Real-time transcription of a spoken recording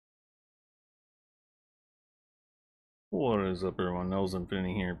What is up, everyone? Nels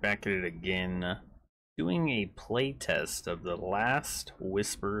Infinity here, back at it again, doing a playtest of the Last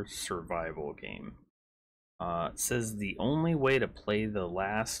Whisper survival game. It says the only way to play the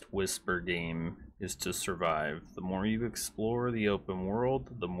Last Whisper game is to survive. The more you explore the open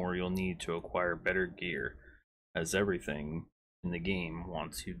world, the more you'll need to acquire better gear, as everything in the game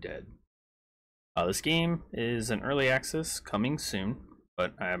wants you dead. This game is an early access, coming soon,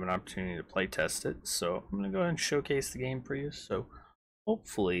 but I have an opportunity to play test it, so I'm going to go ahead and showcase the game for you. So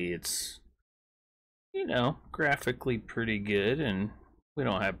hopefully it's, graphically pretty good and we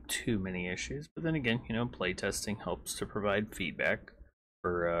don't have too many issues. But then again, play testing helps to provide feedback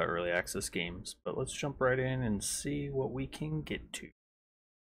for early access games. But let's jump right in and see what we can get to.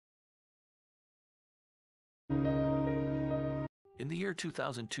 In the year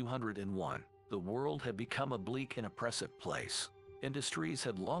 2201, the world had become a bleak and oppressive place. Industries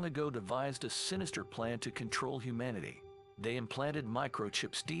had long ago devised a sinister plan to control humanity. They implanted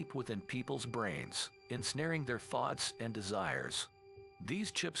microchips deep within people's brains, ensnaring their thoughts and desires.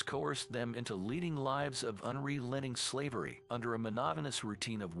 These chips coerced them into leading lives of unrelenting slavery under a monotonous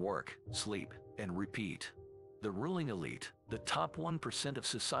routine of work, sleep, and repeat. The ruling elite, the top 1% of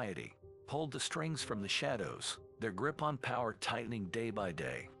society, pulled the strings from the shadows, their grip on power tightening day by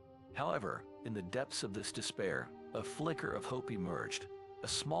day. However, in the depths of this despair, a flicker of hope emerged. A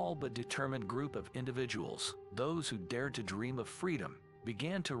small but determined group of individuals, those who dared to dream of freedom,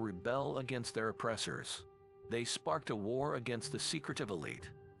 began to rebel against their oppressors. They sparked a war against the secretive elite,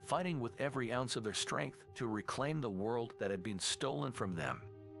 fighting with every ounce of their strength to reclaim the world that had been stolen from them.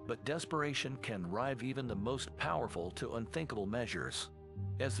 But desperation can drive even the most powerful to unthinkable measures.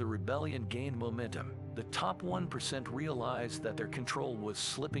 As the rebellion gained momentum, the top 1% realized that their control was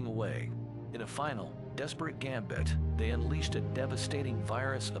slipping away. In a final, desperate gambit, they unleashed a devastating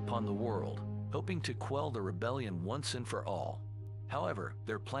virus upon the world, hoping to quell the rebellion once and for all. However,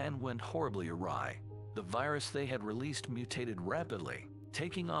 their plan went horribly awry. The virus they had released mutated rapidly,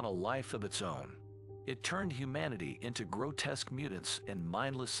 taking on a life of its own. It turned humanity into grotesque mutants and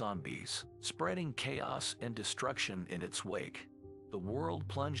mindless zombies, spreading chaos and destruction in its wake. The world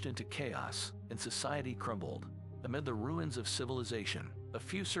plunged into chaos, and society crumbled. Amid the ruins of civilization, a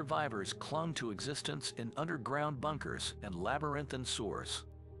few survivors clung to existence in underground bunkers and labyrinthine sewers.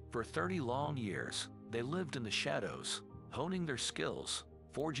 For 30 long years, they lived in the shadows, honing their skills,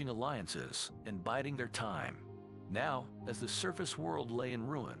 forging alliances, and biding their time. Now, as the surface world lay in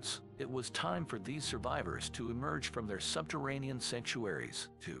ruins, it was time for these survivors to emerge from their subterranean sanctuaries,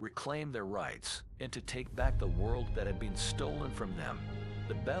 to reclaim their rights, and to take back the world that had been stolen from them.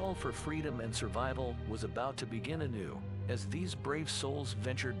 The battle for freedom and survival was about to begin anew, as these brave souls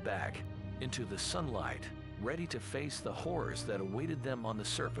ventured back into the sunlight, ready to face the horrors that awaited them on the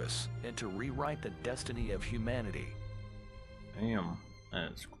surface and to rewrite the destiny of humanity. Damn,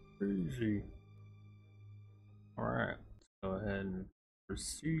 that's crazy. Alright, let's go ahead and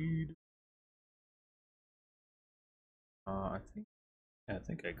proceed. I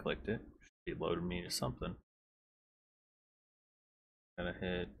think I clicked it. Should be loading me to something. Gotta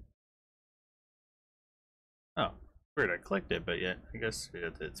hit. Oh, weird, I clicked it, but yeah, I guess we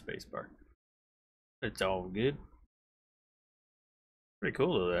have to hit spacebar. It's all good. Pretty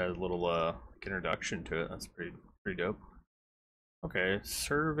cool though, that has a little introduction to it. That's pretty dope. Okay,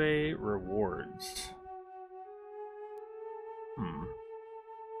 survey rewards.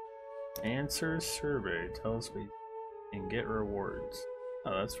 Answer survey. Tell us we can get rewards.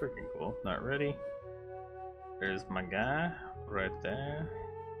 Oh, that's freaking cool. Not ready. There's my guy right there.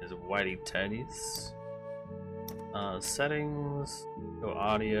 His whitey tighties. Settings. Go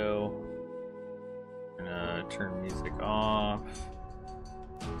audio. Gonna turn music off.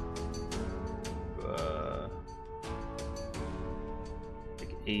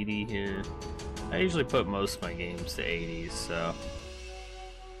 Like 80 here. I usually put most of my games to 80s, so.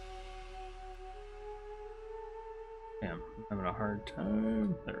 Damn, I'm having a hard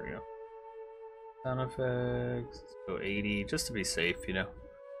time. There we go. Sound effects. Let's go 80, just to be safe,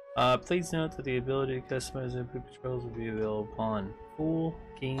 Please note that the ability to customize input controls will be available upon full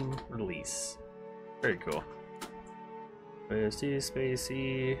game release. Very cool. OSD space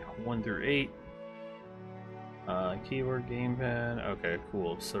E 1 through 8. Keyboard, gamepad. Okay,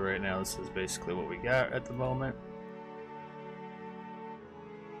 cool. So right now this is basically what we got at the moment.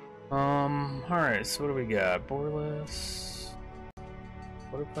 Alright, so what do we got? Borderless.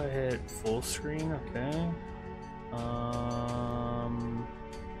 What if I hit full screen? Okay.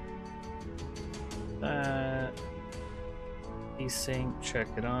 That. Desync, check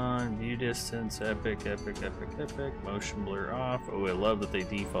it on. View distance, epic, epic, epic, epic. Motion blur off. Oh, I love that they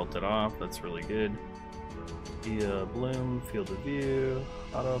defaulted off. That's really good. The bloom, field of view,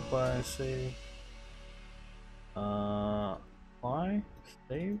 auto apply, save. Apply,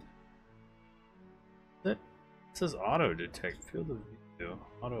 save. It says auto detect, field of view,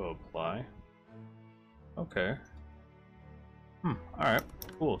 auto apply. Okay. Alright,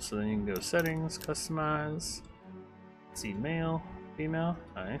 cool. So then you can go settings, customize. See male, female.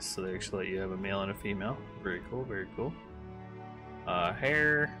 Nice. So they actually let you have a male and a female. Very cool, very cool.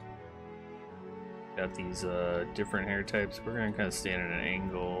 Hair. Got these different hair types. We're gonna kind of stand at an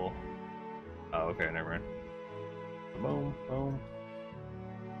angle. Oh, okay, never mind. Boom, boom.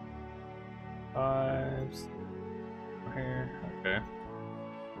 Fives. Hair. Okay.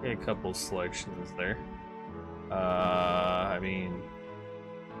 Get a couple selections there. I mean,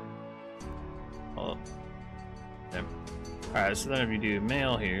 oh, yeah. Alright, so then if you do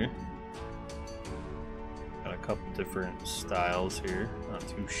male here, got a couple different styles here, not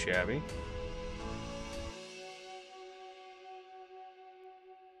too shabby.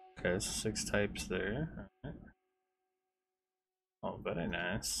 Okay, so 6 types there. Alright. Oh, very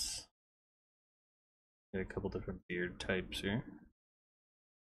nice. Get a couple different beard types here.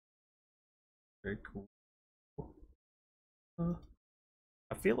 Very cool.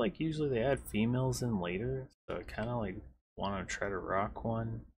 I feel like usually they add females in later, so I kind of like want to try to rock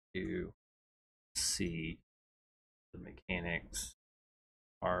one to see the mechanics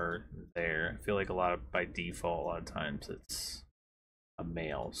are there. I feel like by default, a lot of times it's a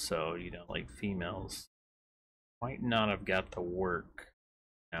male, so you know, like females might not have got the work,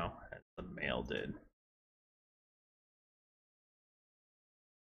 you know, as the male did.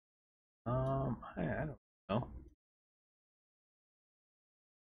 I don't know.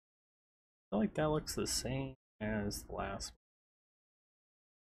 I feel like that looks the same as the last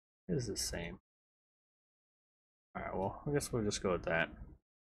one. It is the same. Alright, well, I guess we'll just go with that.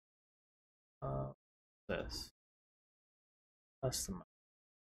 This. Custom.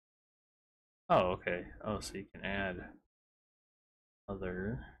 Oh, okay. Oh, so you can add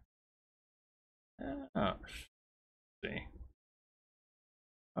other. Oh, see.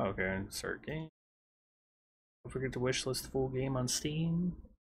 Okay, insert game. Don't forget to wishlist full game on Steam.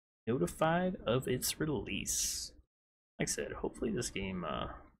 Notified of its release. Like I said, hopefully this game,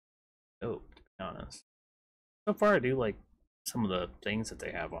 dope, to be honest. So far, I do like some of the things that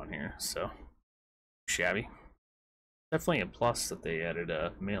they have on here, so shabby. Definitely a plus that they added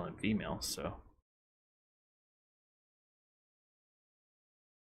male and female, so.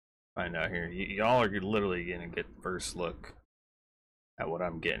 Find out here. Y'all are literally gonna get first look at what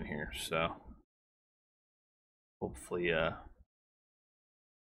I'm getting here, so hopefully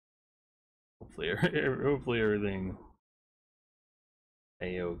hopefully everything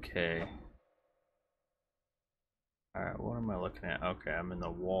a-okay. Alright, what am I looking at? Okay, I'm in the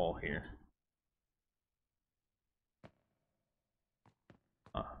wall here.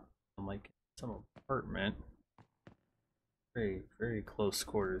 I'm like some apartment. Very, very close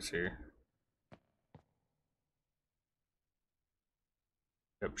quarters here.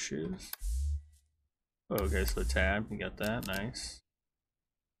 Up shoes. Oh, okay, so tab, you got that, nice.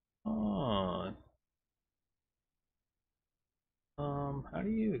 Oh, how do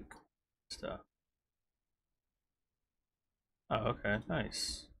you stuff? Oh, okay,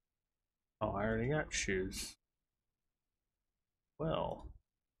 nice. Oh, I already got shoes. Well,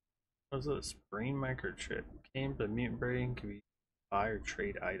 what's this? Brain microchip. Game but mutant brain can be buy or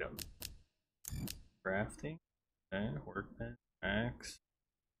trade item. Crafting. Okay, workbench, axe.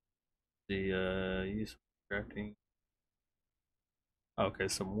 The use crafting. Okay,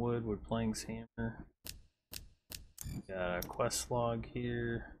 some wood planks, hammer. Got a quest log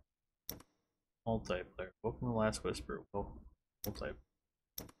here. Multiplayer. Welcome to Last Whisper. Well, multiplayer.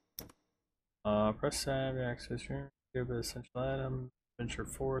 Press tab to access room. Give an essential item. Venture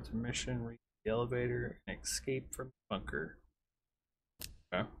forth. Mission. Reach the elevator and escape from the bunker.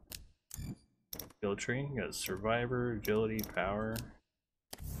 Okay. Skill tree. You got survivor, agility, power.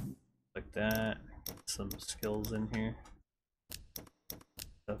 Like that. Some skills in here.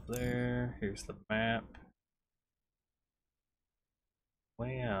 Stuff there. Here's the map.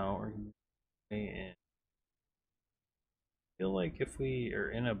 Way out or way in. I feel like if we are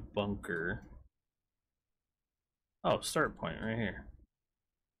in a bunker. Oh, start point right here.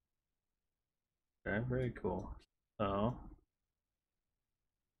 Okay, very cool. So,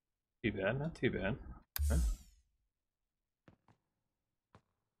 too bad, not too bad. Okay.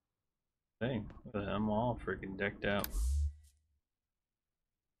 Dang, look at that, I'm all freaking decked out.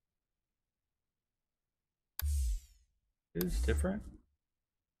 It's different.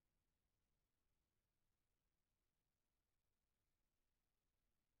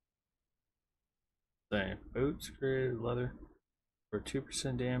 Same. Boots, grid, leather. For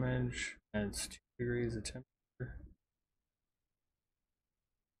 2% damage, adds 2 degrees of temperature.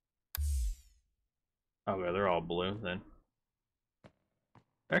 Okay, they're all blue then.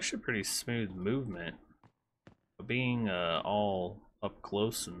 Actually pretty smooth movement. But being all up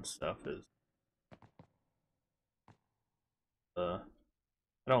close and stuff is I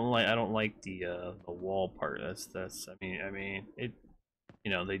don't like the wall part. That's I mean it,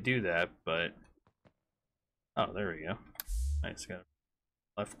 you know, they do that, but oh, there we go. Nice. Got a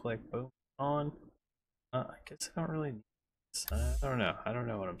left click, boom, on. I guess I don't really need this. I don't know. I don't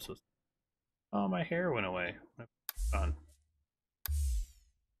know what I'm supposed to. Oh, my hair went away. On.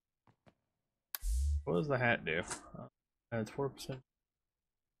 What does the hat do? It's 4%.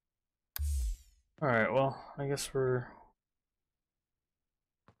 Alright, well, I guess we're...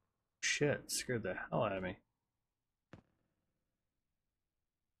 Shit, scared the hell out of me.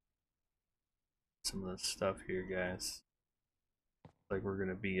 Some of this stuff here, guys. Like we're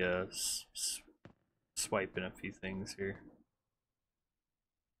gonna be swiping a few things here.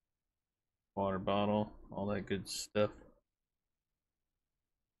 Water bottle, all that good stuff.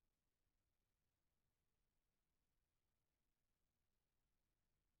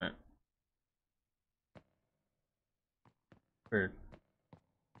 Right. Weird.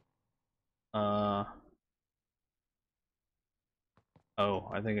 Oh,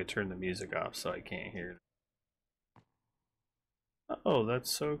 I think I turned the music off so I can't hear it. Oh, that's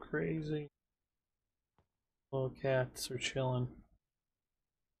so crazy. Little cats are chilling.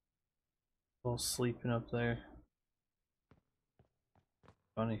 All sleeping up there.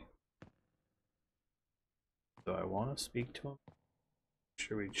 Funny. Do I want to speak to him?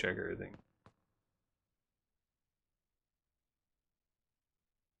 Should we check everything?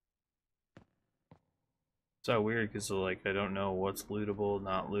 So weird because like I don't know what's lootable,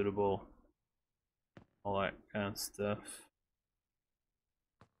 not lootable, all that kind of stuff.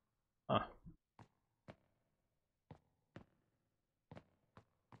 Huh.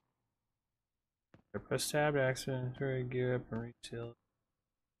 I press tab to accident, gear up and retail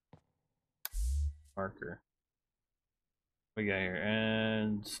marker. We got here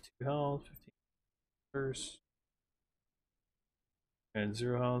and 2 health, 15 thirst, and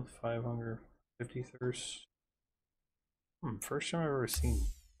 0 health, 5 hunger, 50 thirst. First time I've ever seen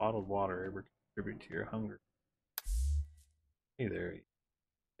bottled water ever contribute to your hunger. Hey there.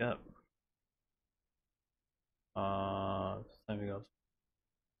 Yep. Time to go.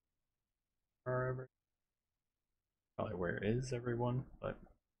 Probably where is everyone, but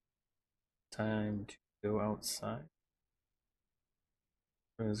time to go outside.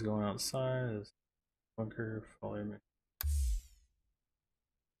 Everyone's going outside. There's bunker, follow me.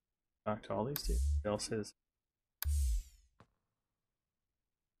 Talk to all these dudes. They all say this.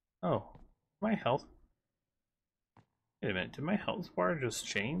 Oh, my health. Wait a minute, did my health bar just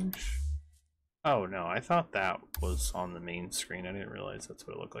change? Oh no, I thought that was on the main screen. I didn't realize that's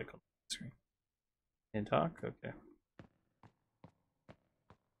what it looked like on the screen. Can't talk? Okay.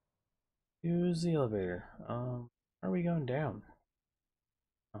 Use the elevator. Are we going down?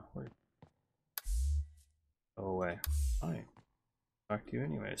 Oh, where? Go away. Fine. Talk to you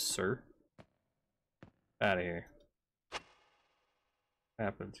anyway, sir. Out of here. What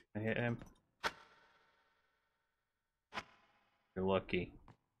happens? Can I hit him? You're lucky.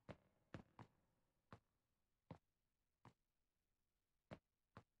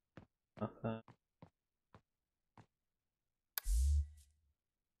 Nothing.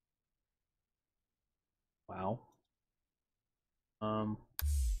 Wow.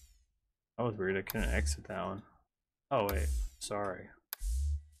 That was weird. I couldn't exit that one. Oh wait, sorry.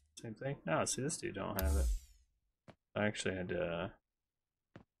 Same thing? No, see this dude don't have it. I actually had to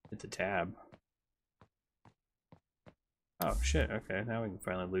hit the tab. Oh shit, okay, now we can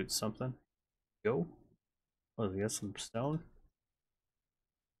finally loot something. Go. Oh, we got some stone?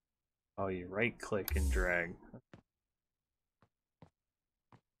 Oh, you right click and drag.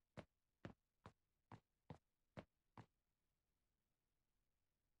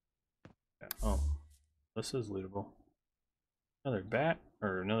 Yeah. Oh, this is lootable. Another bat,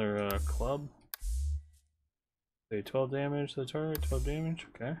 or another club. Okay, 12 damage to the target, 12 damage,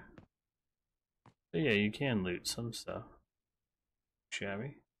 okay. So yeah, you can loot some stuff.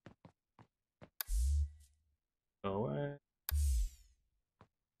 Shabby. Go away.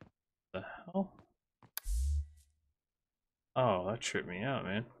 The hell? Oh, that tripped me out,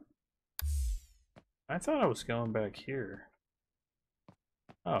 man. I thought I was going back here.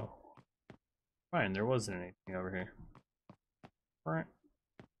 Oh. Fine, there wasn't anything over here. Right.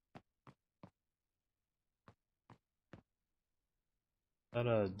 That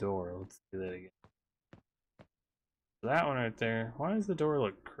a door. Let's do that again. That one right there. Why does the door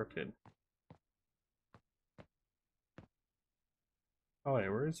look crooked? Oh wait,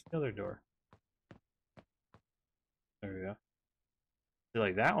 where's the other door? There we go. See,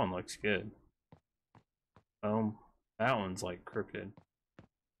 like that one looks good. That one's like crooked.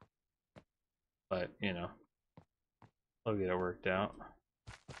 But, you know, I'll get it worked out.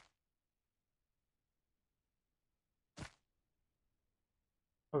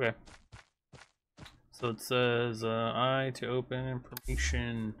 Okay. So it says I to open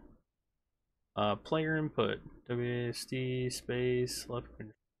information. Player input. WASD space left.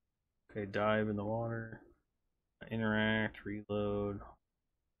 Okay, dive in the water. Interact, reload,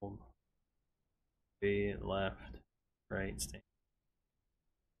 hold, B, left, right, stand.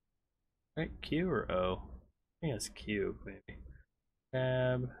 Right, Q or O? I think it's Q, maybe.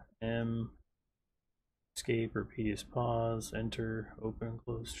 Tab, M, escape, repeat is pause, enter, open,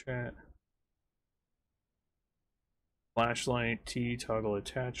 close chat. Flashlight, T, toggle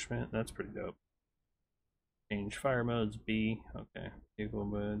attachment, that's pretty dope. Change fire modes, B, okay. Vehicle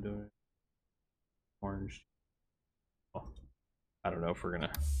mode, orange. Oh, I don't know if we're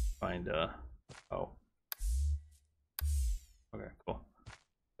gonna find oh. Okay, cool.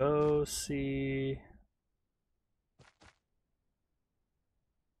 Go see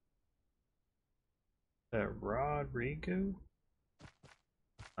that Rodrigo?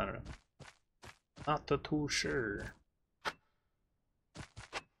 I don't know. Not too sure.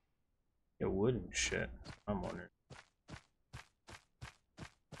 It wouldn't shit. I'm wondering.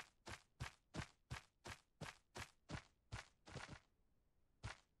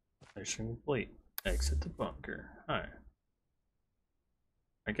 Mission complete. Exit the bunker. Hi.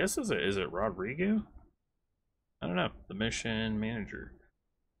 I guess is it Rodrigo? I don't know. The mission manager.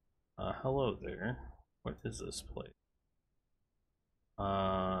 Hello there. What is this place?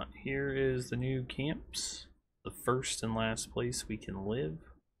 Here is the new camps. The first and last place we can live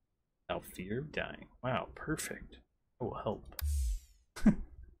without fear of dying. Wow, perfect. That will help.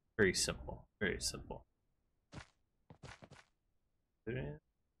 Very simple. Very simple.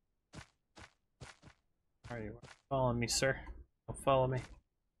 Alright, follow me, sir. Don't follow me.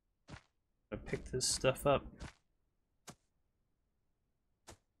 I'm gonna pick this stuff up.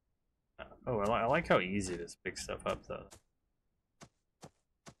 Oh, I like how easy it is to pick stuff up, though.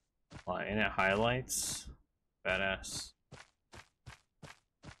 And it highlights. Badass.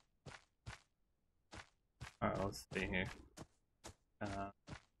 Alright, let's see here.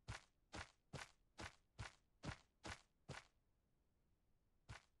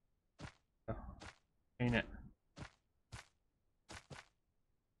 Ain't it?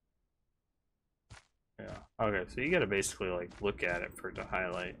 Yeah. Okay, so you gotta basically like look at it for it to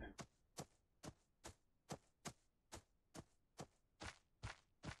highlight.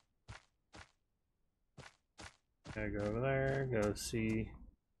 Gotta go over there, go see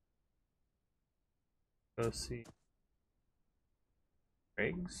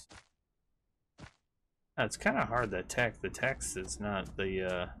Craig's. It's kind of hard. The text is not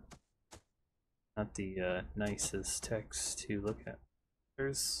the nicest text to look at.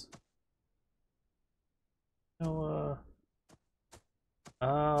 There's no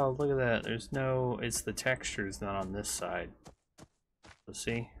oh, look at that. There's no, it's the texture's not on this side. So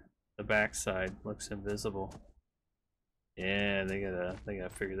see, the back side looks invisible. Yeah, they gotta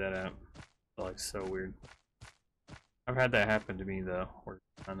figure that out. It's like so weird. I've had that happen to me though, working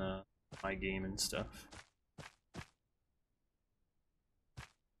on my game and stuff.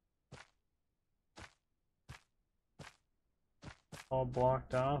 All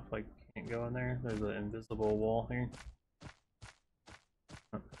blocked off, like can't go in there. There's an invisible wall here.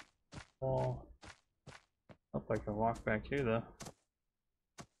 Wall. Hope I can walk back here though.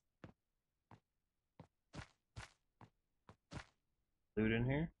 Loot in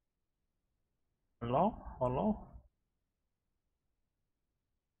here. Hello? Hello?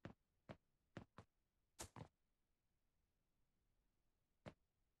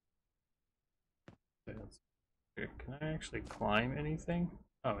 Okay, can I actually climb anything?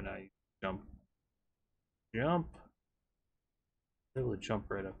 Oh no, you jump. Jump! I'm able to jump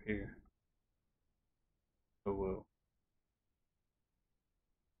right up here. Oh whoa.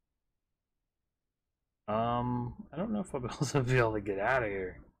 I don't know if I'll be able to get out of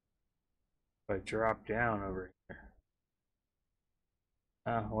here if I drop down over here.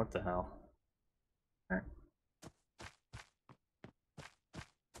 Ah, what the hell?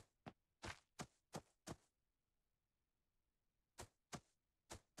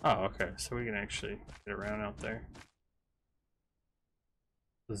 Oh, okay, so we can actually get around out there.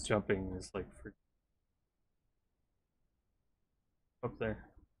 This jumping is like for up there.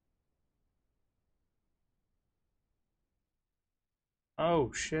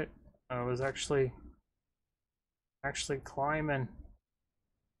 Oh shit! I was actually climbing.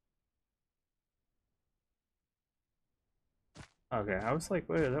 Okay, I was like,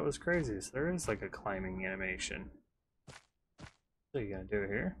 wait, that was crazy. So there is like a climbing animation. What are you gonna do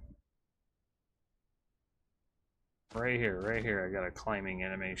here? Right here, I got a climbing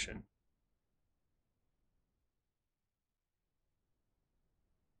animation.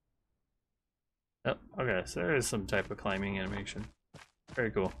 Oh, okay, so there is some type of climbing animation.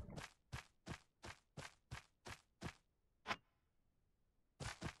 Very cool.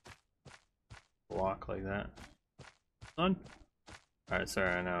 Walk like that. Fun. Alright,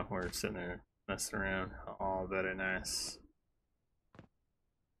 sorry, I know. We're sitting there messing around. Oh, very nice.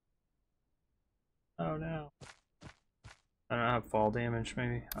 Oh no. I don't have fall damage,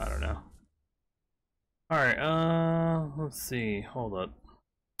 maybe? I don't know. Alright, let's see. Hold up.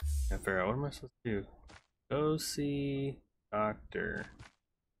 I figure out what am I supposed to do? Go see doctor.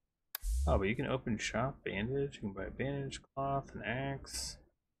 Oh, but you can open shop, bandage. You can buy a bandage, cloth, an axe,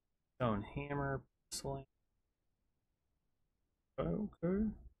 stone hammer, sling.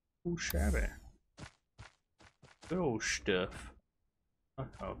 Okay. Cool shabby. Good old stuff. Oh,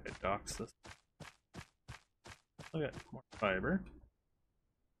 okay, docks this. Look at more fiber.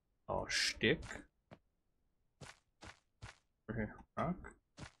 Oh, stick. Over here, rock.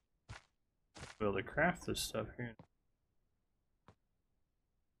 Be able to craft this stuff here.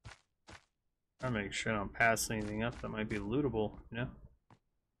 I make sure I don't pass anything up that might be lootable, you know?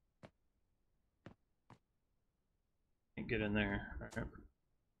 Can't get in there. Alright.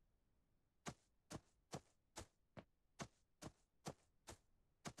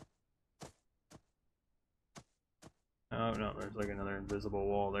 Oh no, there's like another invisible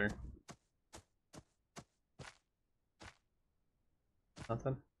wall there.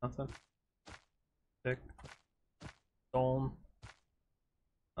 Nothing, nothing. Pick. Stone.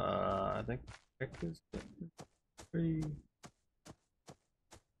 I think pick is pretty.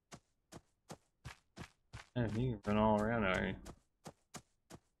 Man, you can run all around out here.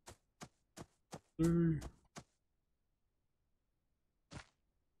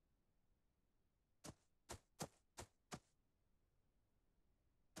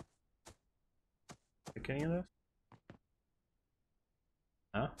 Pick any of this?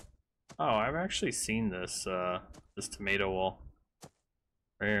 Huh? Oh, I've actually seen this this tomato wall.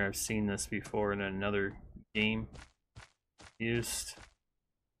 Right here, I've seen this before in another game. Used.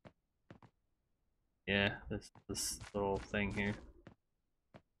 Yeah, this little thing here.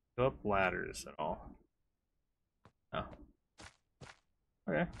 Go up ladders at all. Oh.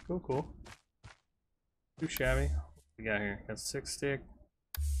 Okay, cool. Too shabby. What we got here? Got 6 stick.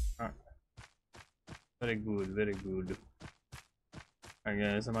 Alright. Very good, very good. Alright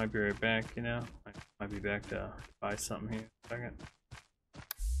guys, I might be right back, you know. I might be back to buy something here in a second.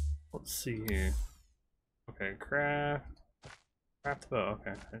 Let's see here. Okay, craft the bow.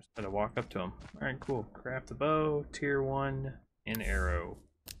 Okay, I just gotta walk up to him. Alright, cool. Craft the bow, tier 1, and arrow.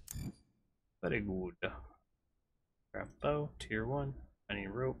 Very good. Craft bow, tier 1. I need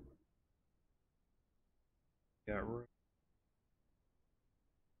rope. Got rope.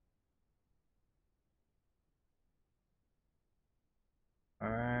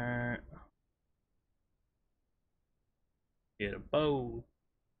 Alright. Get a bow.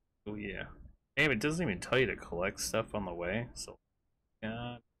 Oh yeah. Damn, it doesn't even tell you to collect stuff on the way, so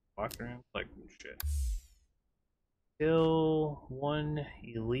yeah, walk around like shit. Kill one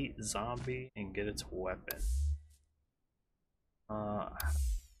elite zombie and get its weapon.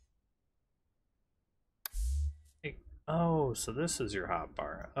 Hey, oh, so this is your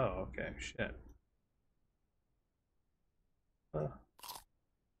hotbar. Oh, okay, shit.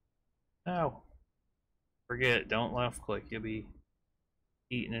 No. Forget, don't left click, you'll be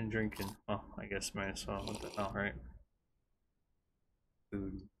eating and drinking. Oh, I guess might as well. What the hell, right?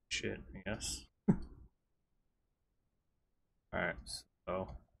 Food shit, I guess. Alright, so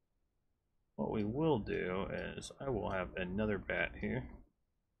what we will do is I will have another bat here.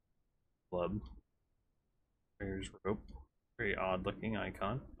 Club. There's rope. Very odd looking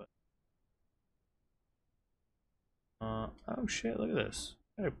icon, but oh shit, look at this.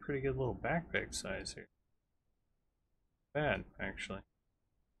 Got a pretty good little backpack size here. Bad, actually.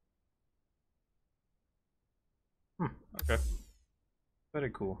 Okay. Very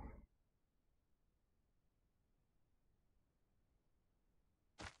cool.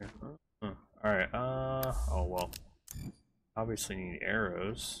 Alright, oh well. Obviously need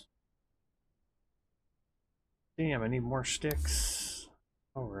arrows. Damn, I need more sticks.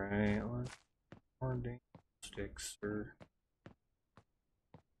 Alright, let's more damn sticks or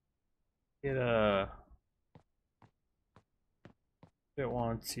get a it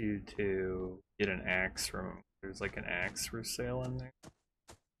wants you to get an axe from there's like an axe for sale in there.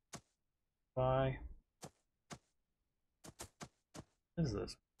 Buy. What is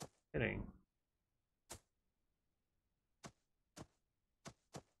this? Kidding.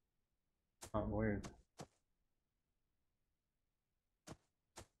 Oh, weird.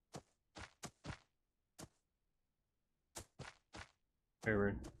 Very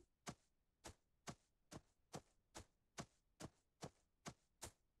weird.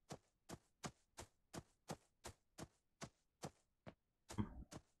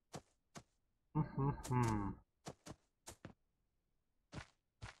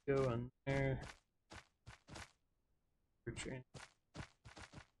 Go in there.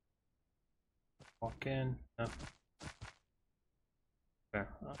 Walk in. No. Okay.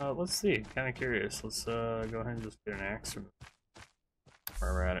 Let's see. Kind of curious. Let's go ahead and just get an axe from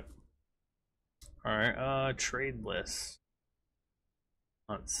where we're at it. Alright, trade list.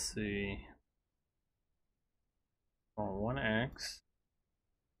 Let's see. Oh, one axe.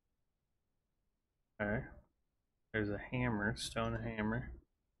 Okay. There's a hammer, stone hammer.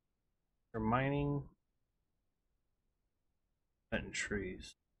 For mining. Cutting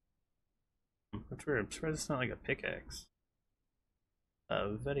trees. That's weird. I'm surprised it's not like a pickaxe.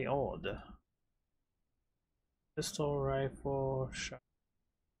 Very odd. Pistol, rifle, shot.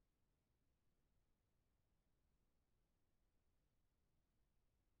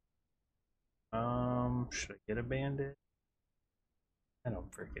 Should I get a bandit? I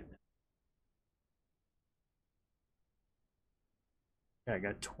don't freaking know. Yeah, I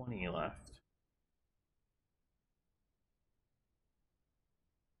got 20 left.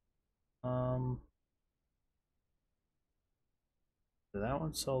 That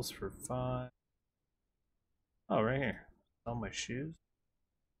one sells for 5. Oh, right here. Sell my shoes.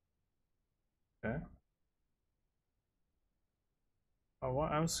 Okay. Oh,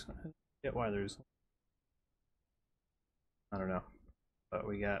 what? I was get why there's. I don't know, but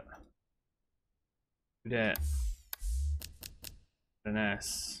we got that an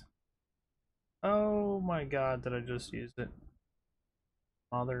S. Oh my god, did I just use it?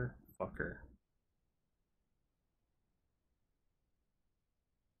 Motherfucker.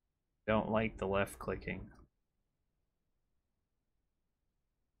 Don't like the left clicking.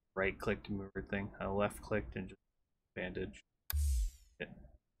 Right click to move everything. I left clicked and just bandage. Yeah.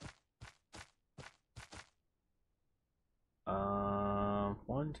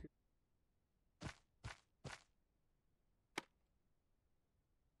 1, 2.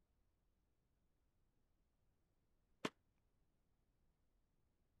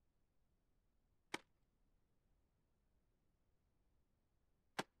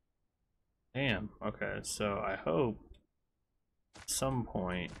 Damn. Okay, so I hope at some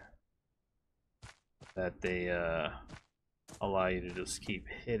point that they allow you to just keep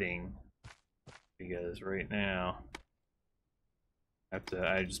hitting, because right now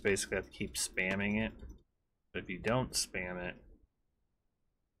I just basically have to keep spamming it. But if you don't spam it,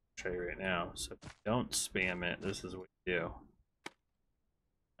 I'll show you right now. So if you don't spam it, this is what you do.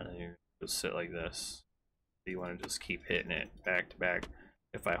 And then you just sit like this. You want to just keep hitting it back to back.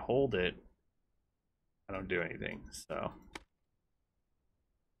 If I hold it, I don't do anything. So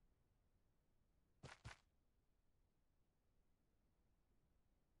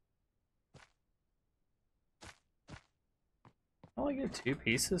I only get 2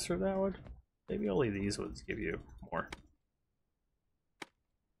 pieces for that one. Maybe only these ones give you more.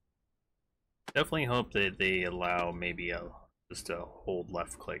 Definitely hope that they allow maybe just a hold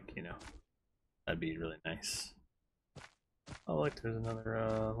left click, you know. That'd be really nice. Oh look, there's another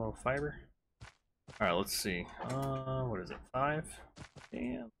little fiber. Alright, let's see. What is it? 5?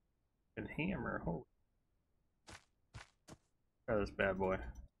 Damn. And hammer. Holy. Try this bad boy.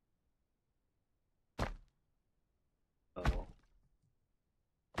 Oh.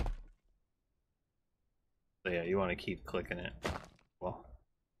 So yeah, you want to keep clicking it. Well,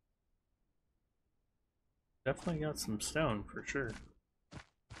 definitely got some stone for sure.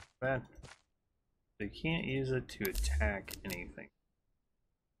 Bad. So you can't use it to attack anything.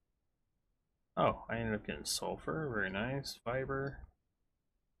 Oh, I ended up getting sulfur. Very nice. Fiber.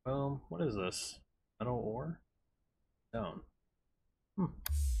 Boom. What is this? Metal ore? Stone.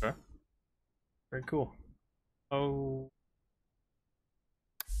 Okay. Very cool. Oh.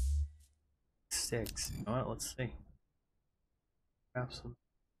 Sticks. You know what? Let's see. Have some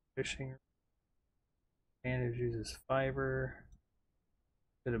fishing. Bandage uses fiber.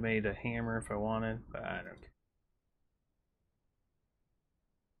 Could have made a hammer if I wanted, but I don't care.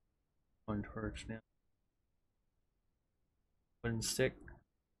 One torch now. Wooden stick.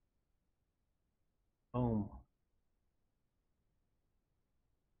 Boom.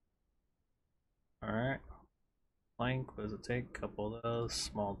 Alright. Plank, what does it take? Couple of those.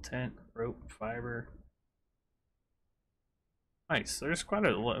 Small tent, rope, fiber. Nice. There's quite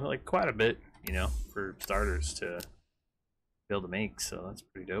a bit, you know, for starters to be able to make, so that's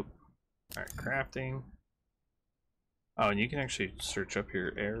pretty dope. Alright, crafting. Oh, and you can actually search up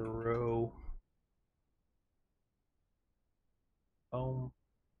your arrow. Boom.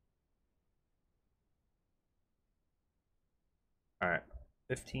 Alright.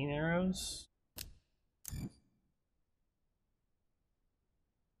 15 arrows.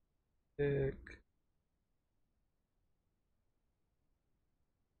 Pick.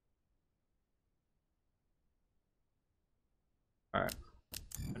 Alright.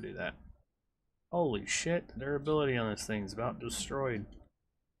 I'll do that. Holy shit, the durability on this thing's about destroyed.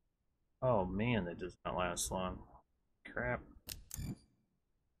 Oh man, that does not last long. Crap.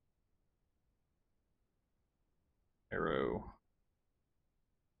 Arrow.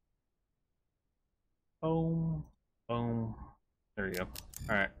 Boom. Boom. There we go.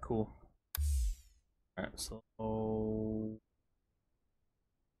 Alright, cool. Alright, so...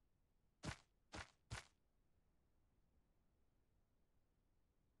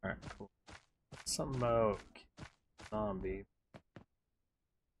 Alright, cool. Something about zombie.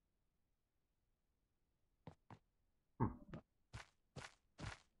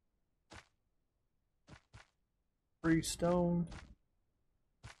 Free stone.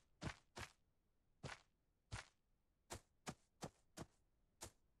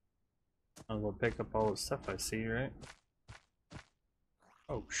 I'll go pick up all the stuff I see, right?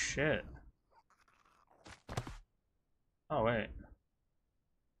 Oh shit. Oh wait.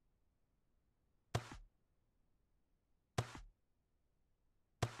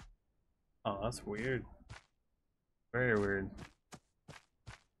 Oh, that's weird. Very weird.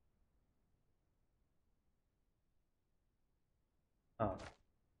 Oh.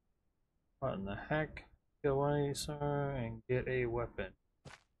 What in the heck? Kill one of these and get a weapon.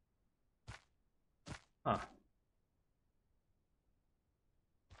 Huh.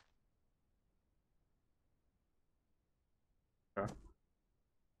 Okay.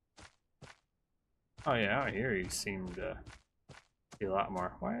 Oh yeah, out here he seemed to be a lot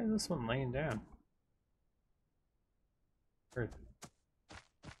more. Why is this one laying down? Earth.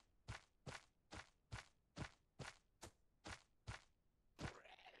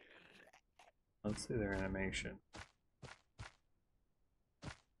 Let's see their animation.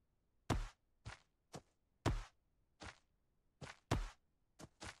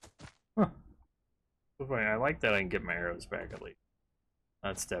 Huh. I like that I can get my arrows back at least.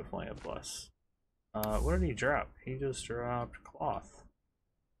 That's definitely a plus. What did he drop? He just dropped cloth.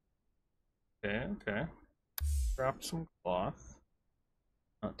 Okay, okay. Dropped some cloth.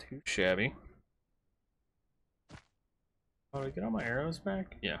 Not too shabby. Oh, did I get all my arrows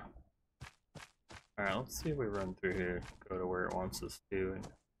back? Yeah. Alright, let's see if we run through here. Go to where it wants us to and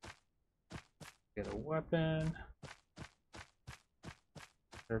get a weapon.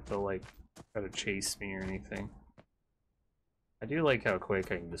 Or if they'll like try to chase me or anything. I do like how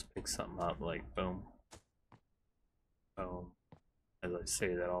quick I can just pick something up, like boom. Boom. As I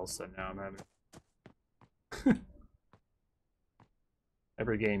say that also now I'm having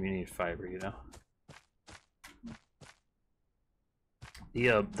every game you need fiber, you know.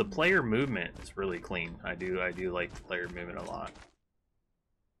 The player movement is really clean. I do like the player movement a lot.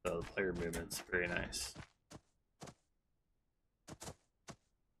 So the player movement's very nice.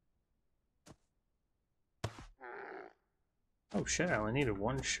 Oh shit, I only needed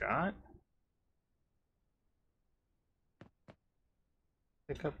one shot?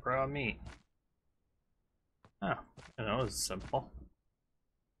 Pick up raw meat. Oh, that was simple.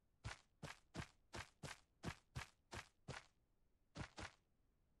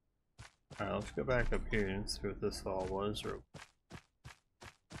 Alright, let's go back up here and see what this all was.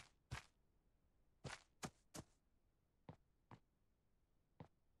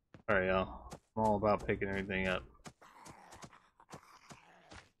 Alright, y'all. I'm all about picking everything up.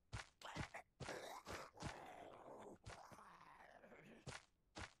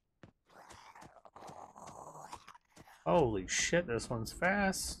 Holy shit, this one's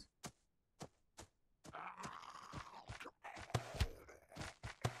fast.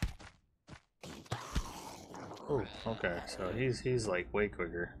 Oh, okay, so he's like way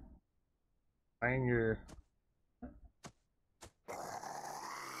quicker. Find your...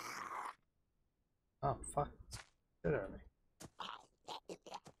 Oh, fuck. Get out of me.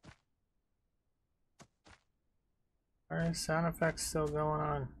 Are sound effects still going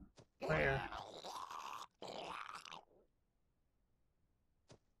on? Where?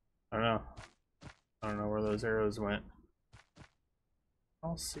 I don't know. I don't know where those arrows went.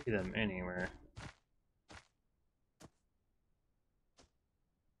 I'll see them anywhere.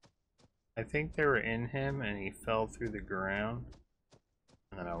 I think they were in him and he fell through the ground.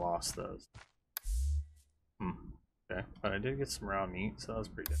 And then I lost those. Okay, but I did get some raw meat, so that was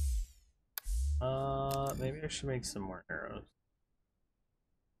pretty good. Maybe I should make some more arrows.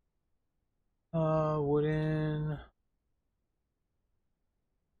 Wooden.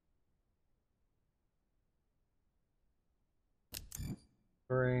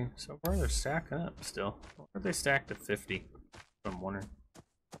 So where are they stacking up still? Where are they stacked to 50? I'm wondering.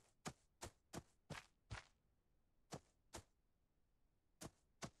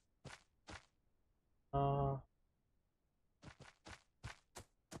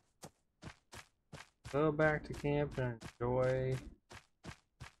 Go back to camp and enjoy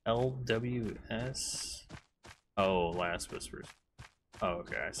LWS. Oh, Last Whispers. Oh,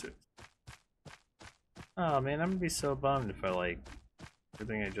 okay, I see. Oh man, I'm gonna be so bummed if I like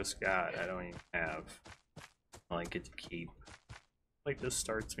everything I just got. I don't even have. I like get to keep. Like this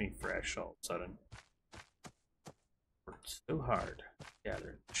starts me fresh all of a sudden. Worked so hard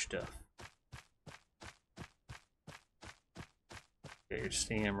gathering stuff. Okay, your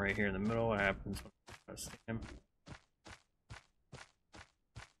stem right here in the middle. What happens when I stem?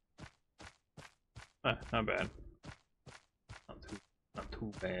 Not bad. Not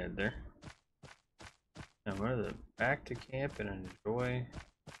too bad there. Now we're the back to camp and enjoy.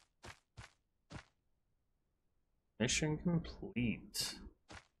 Mission complete.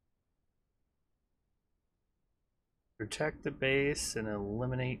 Protect the base and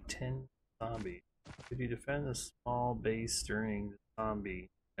eliminate 10 zombies. If you defend a small base during the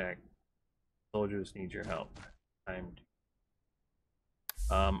zombie attack, soldiers need your help. Time to...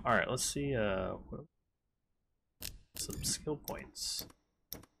 Alright, let's see some skill points.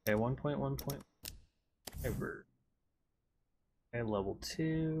 Okay, 1.1. Ever. Okay, level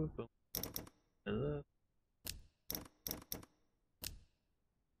 2.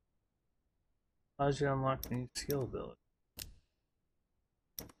 Allows you to unlock new skill ability.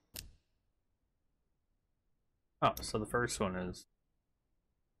 Oh, so the first one is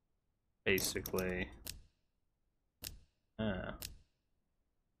basically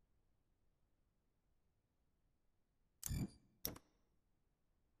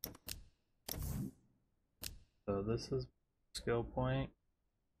so this is skill point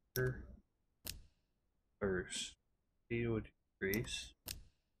first. Speed would decrease.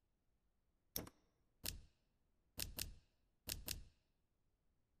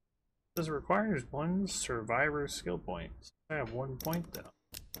 This requires 1 survivor skill point. So I have 1 point though.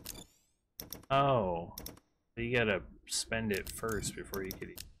 Oh, so you gotta spend it first before you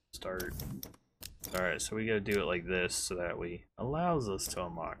can start. Alright, so we gotta do it like this so that we allows us to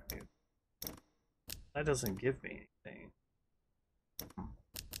unlock new. That doesn't give me anything.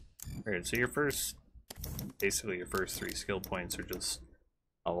 Alright, so your first, basically your first 3 skill points are just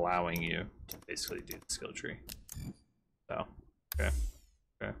allowing you to basically do the skill tree. So, okay.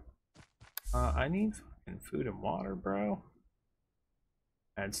 I need fucking food and water, bro.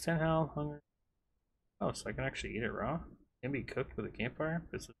 Adds 10 health, hunger. Oh, so I can actually eat it raw? Can be cooked with a campfire?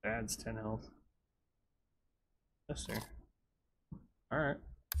 This adds 10 health. Yes, sir. Alright.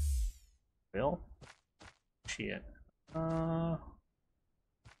 Well, shit. Alright,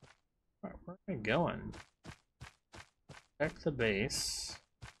 where am I going? Check the base.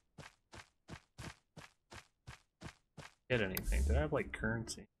 Get anything? Did I have like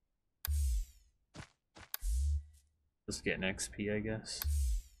currency? Just get an XP, I guess.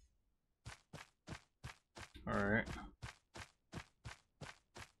 Alright.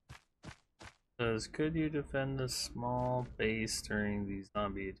 Says, could you defend the small base during these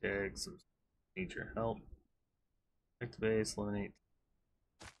zombie attacks? Need your help. Protect the base, eliminate.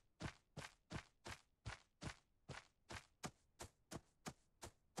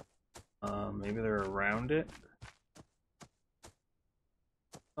 Maybe they're around it.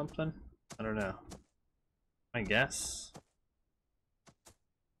 Something? I don't know. I guess.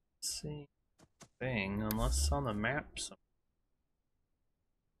 Let's see. Thing, unless it's on the map somewhere.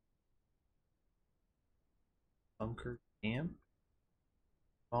 Bunker camp.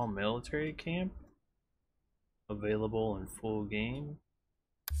 All military camp. Available in full game.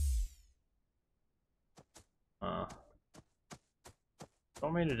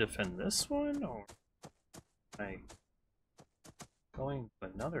 Want me to defend this one, or am I going to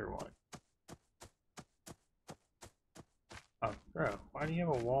another one? Oh, bro, why do you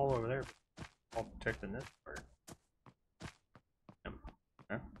have a wall over there? All protecting this part.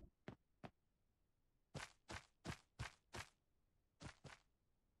 Okay.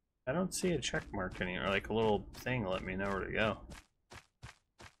 I don't see a check mark anywhere, like a little thing let me know where to go.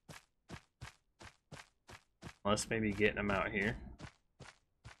 Unless maybe getting them out here.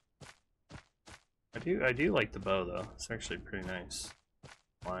 I do like the bow though. It's actually pretty nice.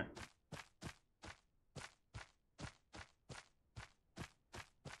 Why?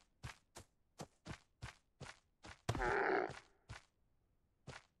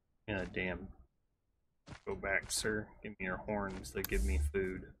 Yeah, damn. Go back, sir. Give me your horns that give me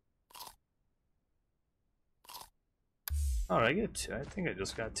food. Oh, did I get two? I think I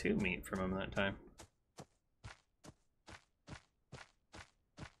just got 2 meat from him that time.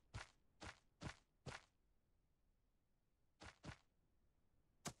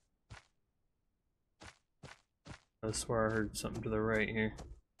 I swear I heard something to the right here.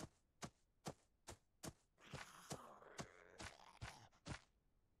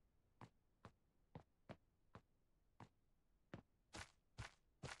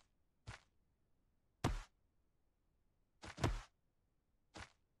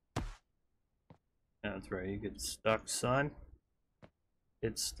 That's right, you get stuck, son.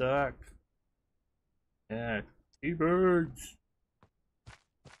 Get stuck. Yeah, T-birds.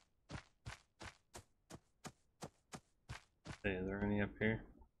 Hey, are there any up here?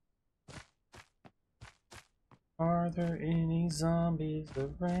 Are there any zombies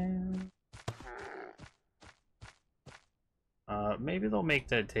around? Maybe they'll make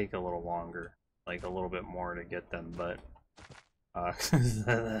that take a little longer, like a little bit more to get them, but that's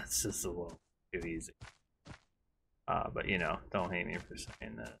just a little too easy. But you know, don't hate me for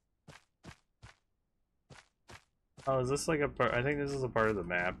saying that. Oh, is this like a part? I think this is a part of the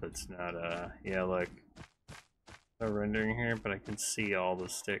map. It's not, yeah, look. They're rendering here, but I can see all the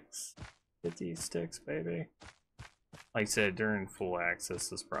sticks. Get these sticks, baby. Like I said, during full access,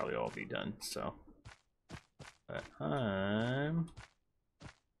 this probably all be done, so. But I'm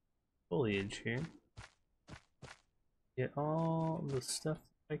foliage here. Get all the stuff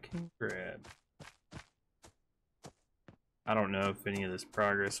I can grab. I don't know if any of this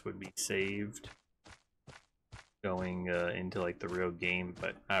progress would be saved going into like the real game,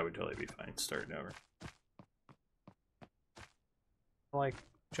 but I would totally be fine starting over. I like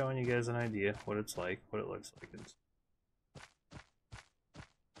showing you guys an idea what it's like, what it looks like.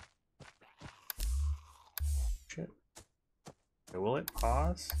 Shit. Okay, will it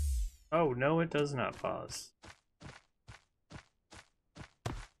pause? Oh no, it does not pause.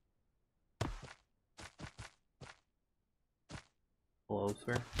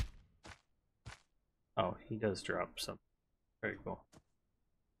 Closer. Oh, he does drop something. Very cool.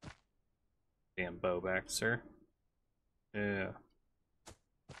 Damn bow back, sir. Yeah.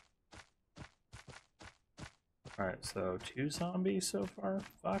 Alright, so 2 zombies so far?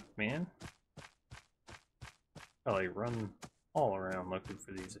 Fuck, man. Probably run all around looking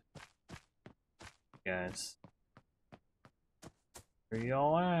for these guys. Where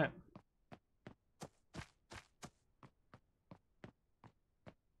y'all at?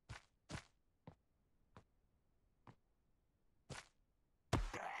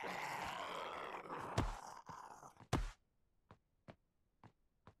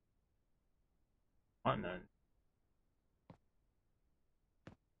 Want none.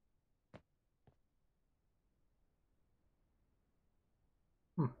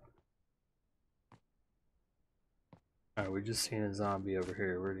 Alright, we just seen a zombie over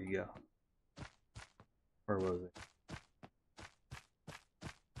here. Where'd he go? Where was it?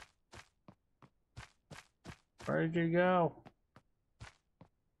 Where did you go?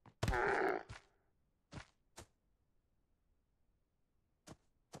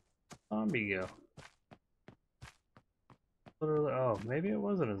 Zombie go. Literally, oh, maybe it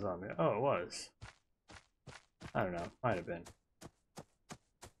wasn't a zombie. Oh, it was. I don't know. Might have been.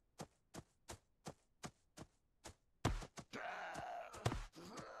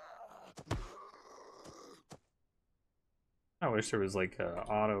 I wish there was like a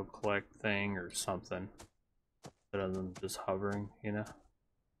auto collect thing or something other than just hovering, you know?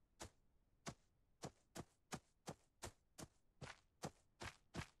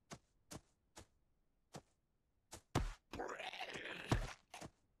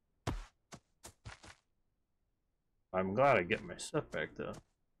 I'm glad I get my stuff back though.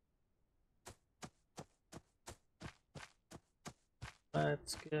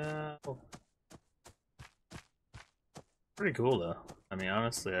 Let's go. Pretty cool though. I mean,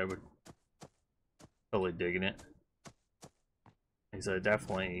 honestly, I would totally digging it. Like I said,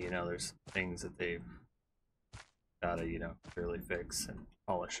 definitely, you know, there's things that they've gotta, you know, really fix and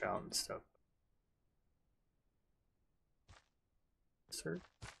polish out and stuff. Sir?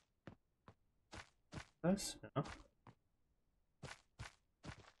 This? No.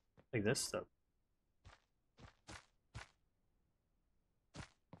 Like this stuff.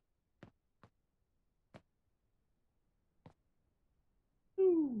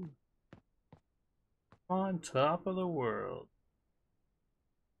 Woo. On top of the world.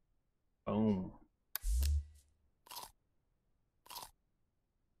 Boom.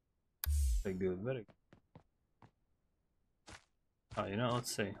 Very good, very good. Oh, you know,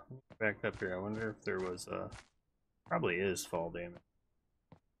 let's see. Back up here. I wonder if there was a... Probably is fall damage.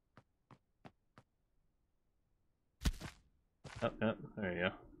 Oh, oh, there you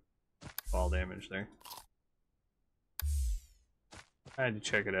go. Fall damage there. I had to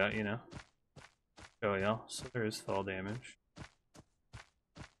check it out, you know. Oh, yeah. So there is fall damage.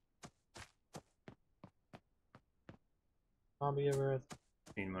 Hobby ever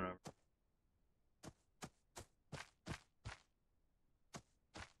seen one over.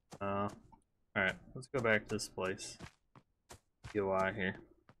 Alright, let's go back to this place. UI here.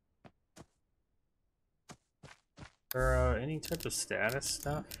 Or any type of status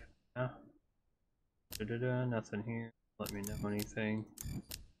stuff? No. Nothing here. Let me know anything.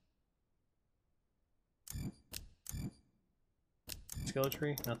 Skill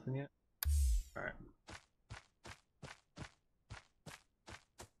tree? Nothing yet? Alright.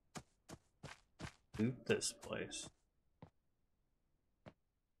 Loot this place.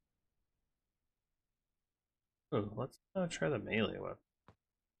 Oh, let's try the melee weapon.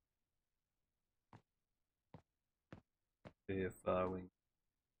 See if we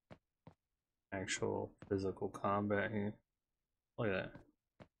actual physical combat here. Look at that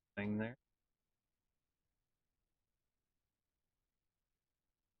thing there.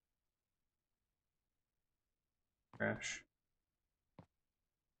 Crash.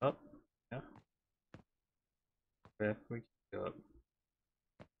 Up. Yeah. Okay, we can go up.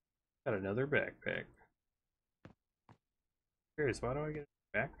 Got another backpack. Curious, why do I get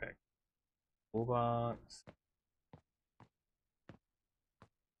a backpack? Toolbox.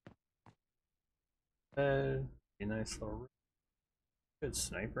 Bed. A nice little room. Good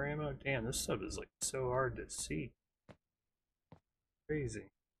sniper ammo. Damn, this stuff is like so hard to see. Crazy.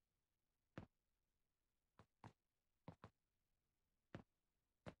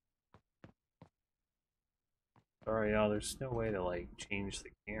 Sorry, y'all. There's no way to like change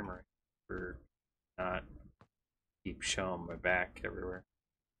the camera for not keep showing my back everywhere.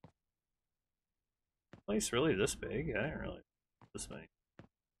 Place really this big? I didn't really this many.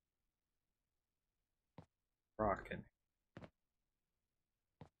 Rockin'.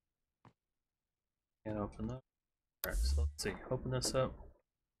 Can't open that. Alright, so let's see. Open this up.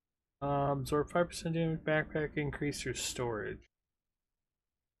 Absorb 5% damage backpack, increase your storage.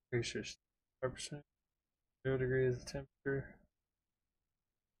 Increase your 5%. 0 degrees of temperature.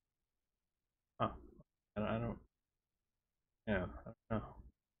 Huh. I don't. Yeah, I don't know.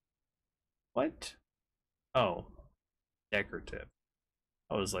 What? Oh. Decorative.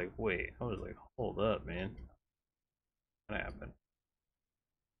 I was like, wait. I was like, hold up, man. What happened?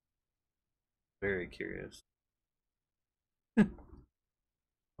 Very curious.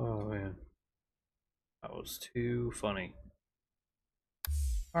 Oh, man. That was too funny.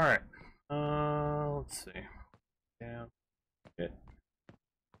 Alright. Let's see. Yeah. Shit.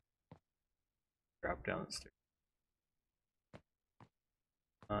 Drop down the stairs.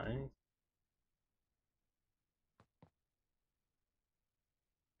 Any?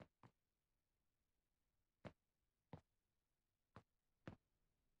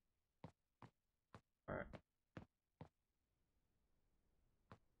 Alright.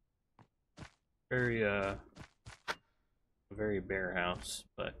 Very, very bare house,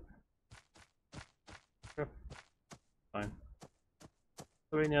 but oh, fine.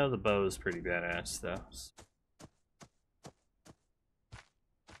 So we know the bow is pretty badass, though. So.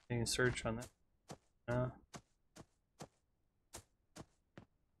 Can you search on that?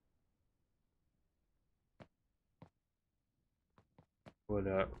 Would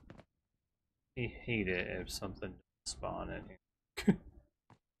hate it if something didn't spawn in here.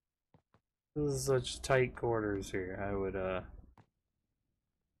 This is such tight quarters here. I would I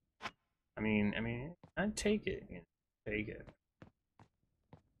mean, I'd take it, you know, take it.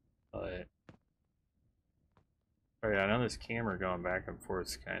 But oh yeah, I know this camera going back and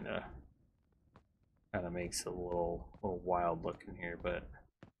forth kind of makes it a little wild looking here, but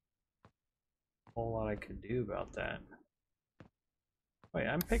a whole lot I could do about that. Wait,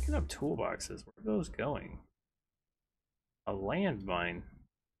 I'm picking up toolboxes. Where are those going? A landmine.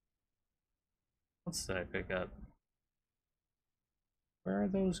 What did I pick up? Where are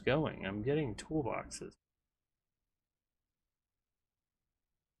those going? I'm getting toolboxes.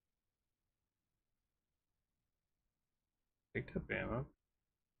 Picked up ammo.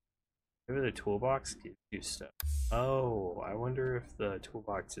 Maybe the toolbox gives you stuff. Oh, I wonder if the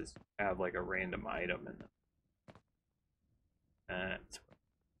toolboxes have like a random item in them. That's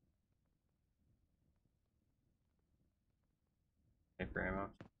what grandma.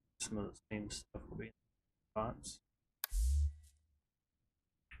 Some of the same stuff will be in the spots.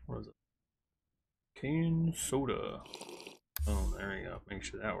 What is it? Cane soda. Oh, there we go. Make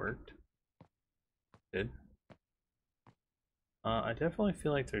sure that worked. Good. I definitely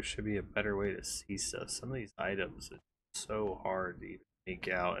feel like there should be a better way to see stuff. Some of these items are so hard to even make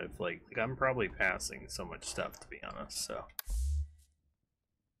out. If like I'm probably passing so much stuff, to be honest. So,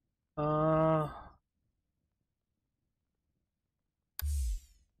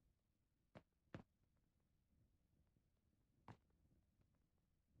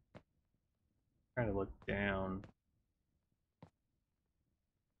 trying to look down.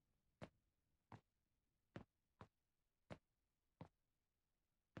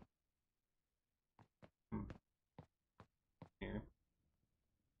 Here.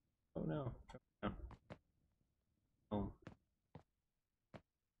 Oh no. Oh.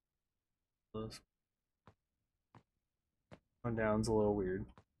 This one down's a little weird.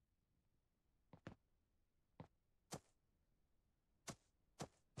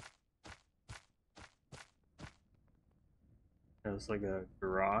 It's like a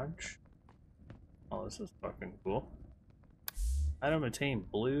garage. Oh, this is fucking cool. Item attained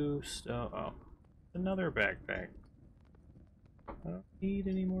blue stone. Oh, another backpack. I don't need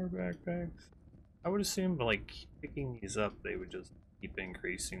any more backpacks. I would assume, like, picking these up, they would just keep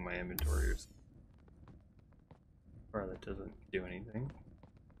increasing my inventory. Or that doesn't do anything.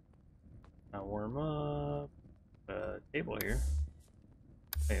 Now warm up. Table here.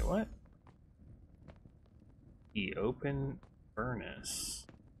 Wait, what? The open furnace.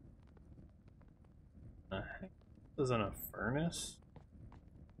 The heck? This isn't a furnace?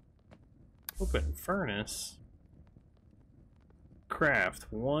 Open furnace? Craft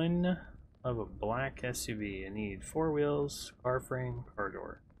one of a black SUV. I need 4 wheels, car frame, car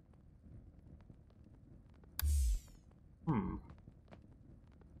door.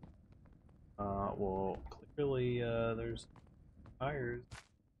 Well, clearly, there's tires.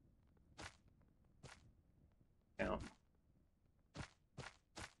 Count.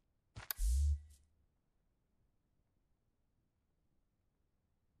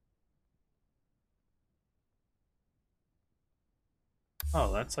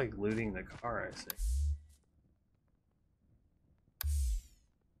 Oh, that's like looting the car, I see.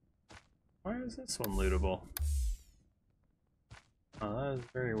 Why is this one lootable? Oh, that is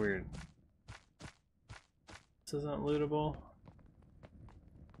very weird. This isn't lootable.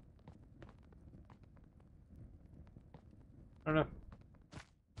 I don't know.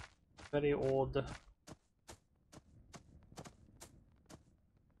 Very old.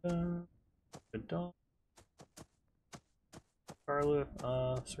 Adult. Carla,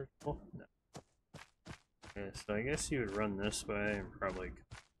 searchable? No. Okay, so I guess you would run this way and probably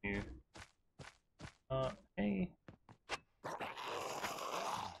continue. Hey.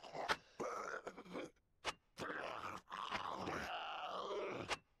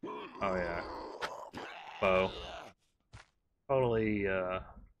 Oh yeah. Bow. Totally, oh,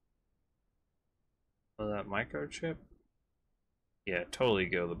 that microchip? Yeah, totally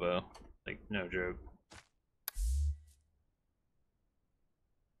go the bow. Like, no joke.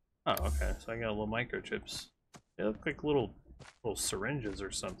 Oh, okay, so I got little microchips. They look like little syringes or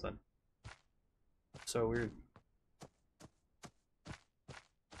something. So weird.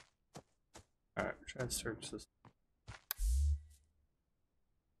 Alright, try to search this.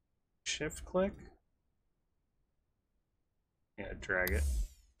 Shift click? Yeah, drag it.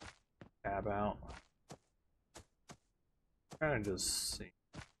 Tab out. Trying to just see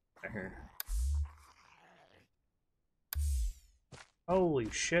here. Holy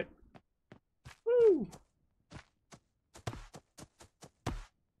shit. Woo!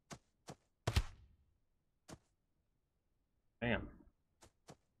 Bam.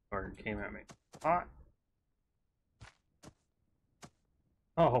 Or came at me. Hot.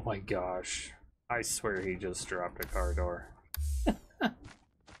 Oh my gosh. I swear he just dropped a car door.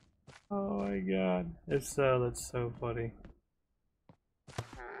 Oh my god. That's so funny.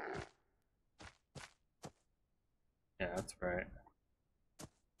 Yeah, that's right.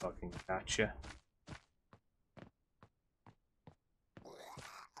 Fucking gotcha.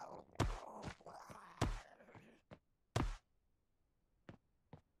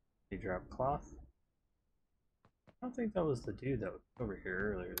 He dropped cloth? I don't think that was the dude that was over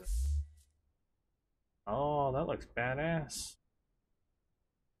here earlier. Oh, that looks badass.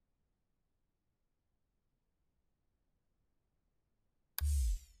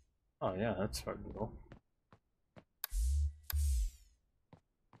 Oh yeah, that's fucking cool.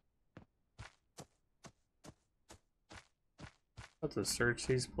 Have to search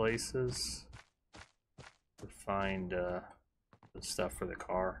these places to find the stuff for the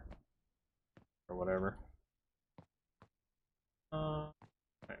car or whatever.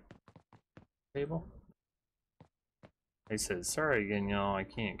 Okay. Table. He says, "Sorry again, y'all. I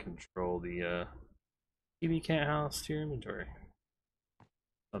can't control the TV can't house to your inventory.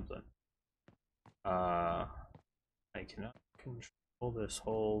 Something. I cannot control this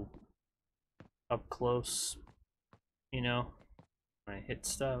whole up close. You know, when I hit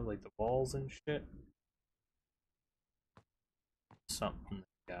stuff like the walls and shit. Something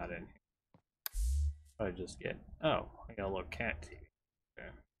got in here. What did I just get? Oh, I got a little cat TV. Okay.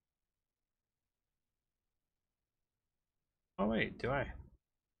 Oh wait, do I?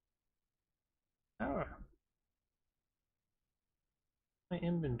 Oh, my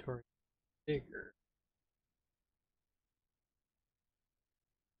inventory bigger.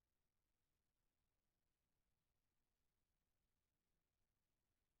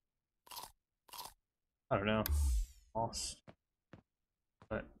 I don't know. Lost.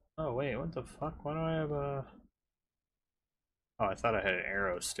 But oh wait, what the fuck? Why do I have a? Oh, I thought I had an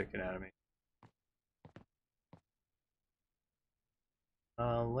arrow sticking out of me.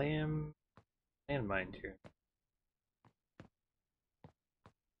 Landmine here.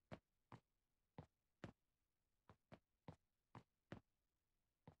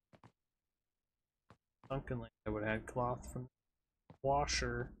 Sunken Lake. I would have had cloth from the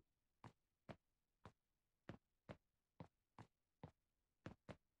washer.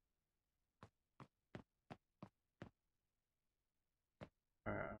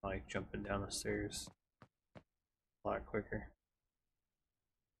 I like jumping down the stairs a lot quicker.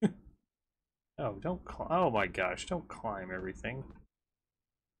 Oh, don't climb. Oh my gosh, don't climb everything.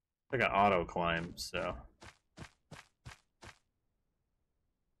 I got auto climb, so.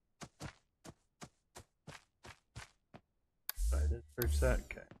 I did search that.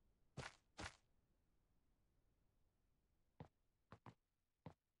 Okay.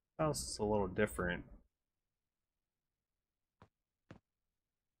 House is a little different.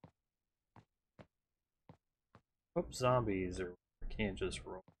 Hope zombies or can't just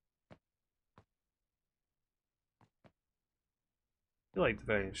roll. I feel like the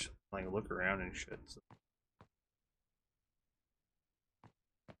fact I should like look around and shit. So.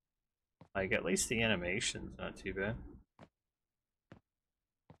 Like at least the animation's not too bad.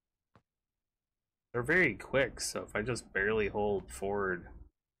 They're very quick, so if I just barely hold forward,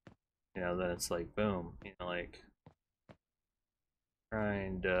 you know, then it's like boom, you know, like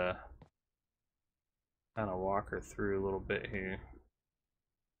trying to kind of walk her through a little bit here.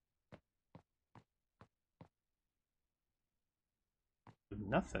 There's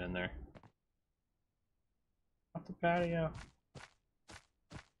nothing in there. Off the patio.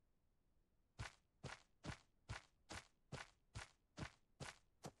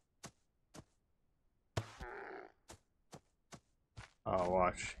 Oh,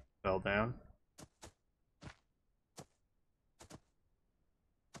 watch. Fell down.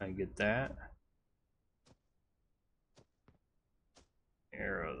 I get that.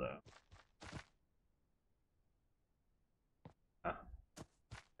 Arrow though. Ah.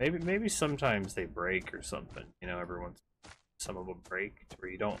 Maybe sometimes they break or something. You know, some of them break to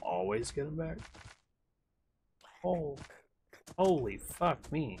where you don't always get them back. Oh, holy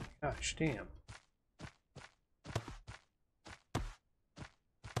fuck me! Gosh damn.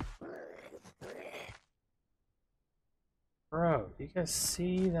 Bro, do you guys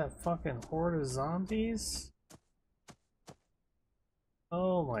see that fucking horde of zombies?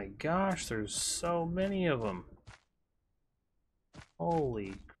 Oh my gosh, there's so many of them.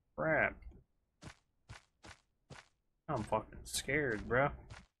 Holy crap. I'm fucking scared, bro.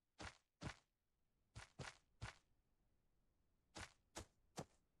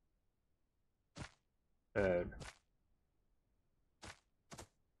 Bad.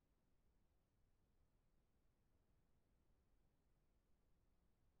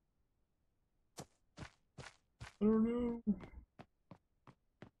 I don't know.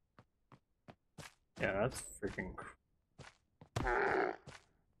 Yeah, that's freaking.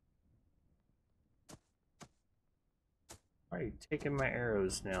 Why are you taking my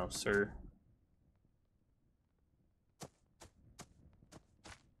arrows now, sir?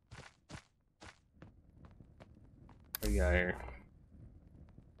 What do you got here?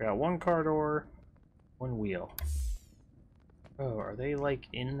 We got one car door, one wheel. Oh, are they like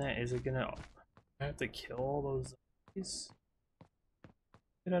in that? Is it gonna. I have to kill all those zombies?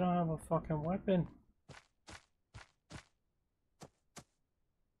 Dude, I don't have a fucking weapon.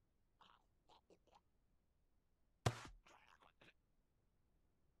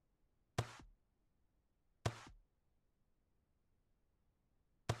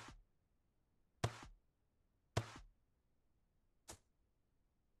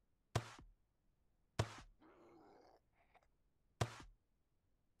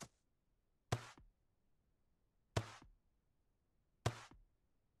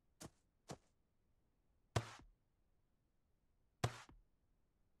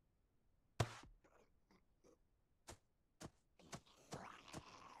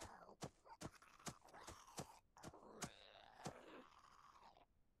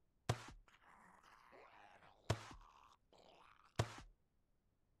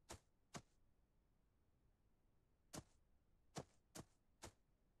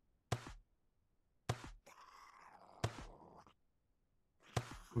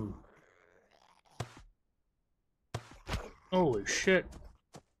 Hmm. Holy shit.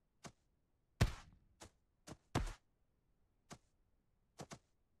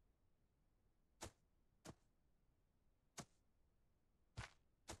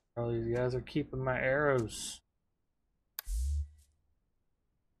 All these guys are keeping my arrows.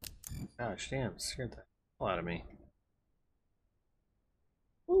 Gosh damn, scared the hell out of me.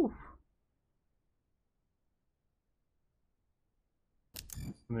 Woo.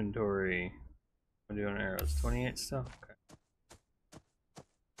 Inventory. I'm doing arrows. 28 still? Okay.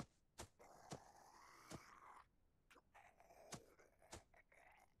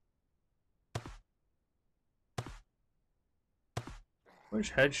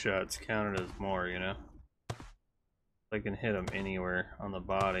 Which headshots counted as more, you know? I can hit them anywhere on the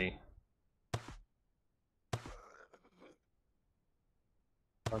body.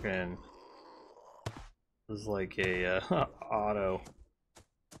 Fucking. This is like a auto.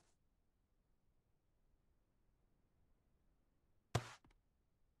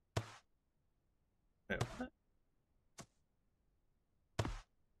 Wait, what?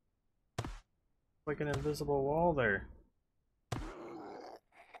 Like an invisible wall there.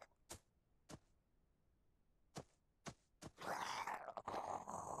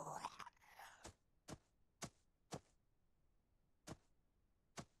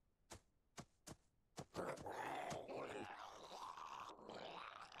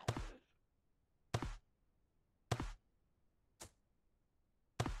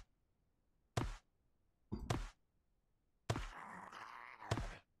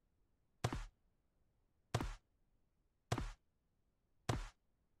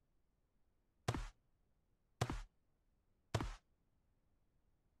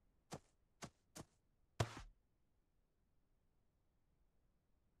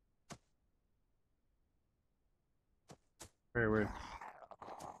 Very weird.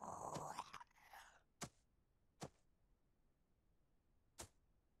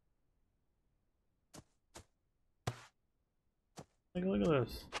 Like, look at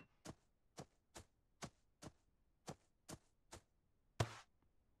this.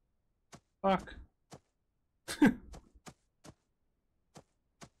 Fuck.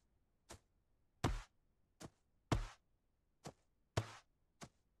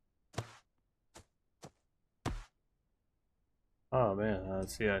 Oh man,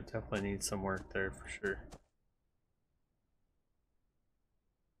 see, I definitely need some work there for sure.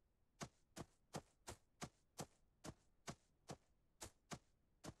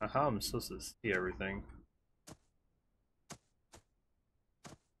 How I'm supposed to see everything?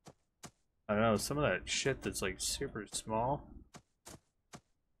 I don't know, some of that shit that's like super small.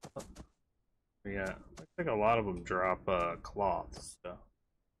 Yeah, I think a lot of them drop cloths, so.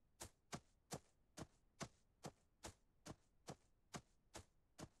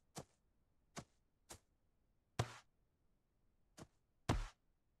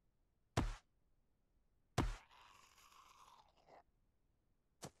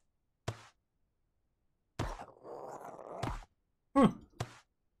 Huh.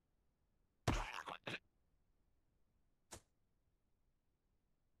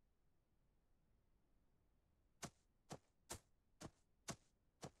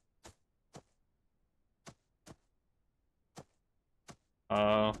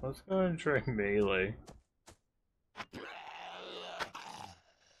 Let's go ahead and try melee.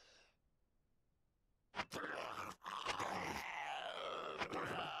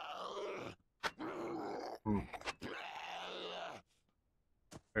 Hmm.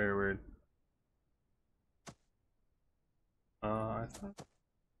 Very weird. I thought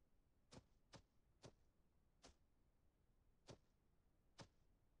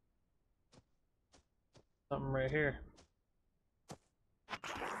something right here.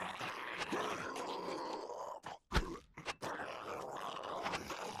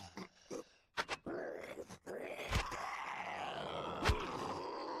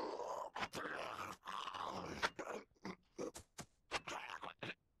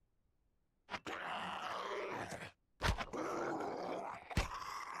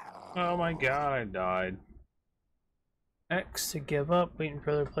 Oh my god, I died. X to give up, waiting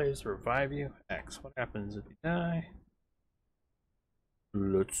for other players to revive you. X, what happens if you die?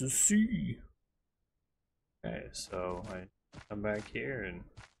 Let's see. Okay, so I come back here and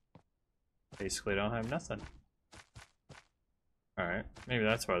basically don't have nothing. Alright, maybe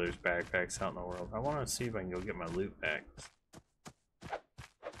that's why there's backpacks out in the world. I want to see if I can go get my loot back.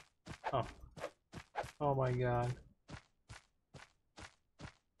 Oh. Oh my god.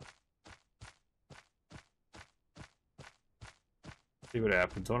 See what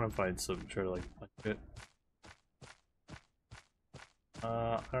happens. I want to find some, try to like punch it.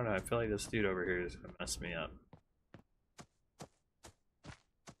 I don't know, I feel like this dude over here is gonna mess me up.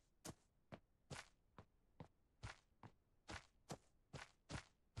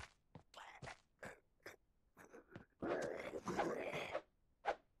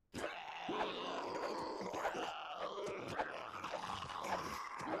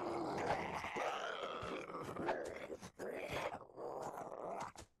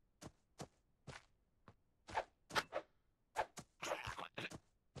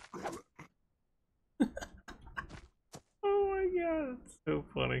 Oh my god, it's so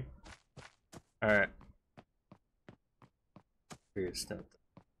funny. Alright. Weird stuff.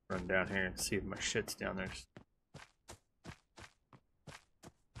 Run down here and see if my shit's down there.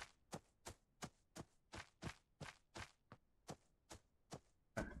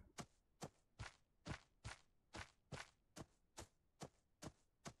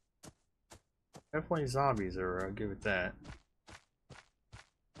 Definitely zombies are, I'll give it that.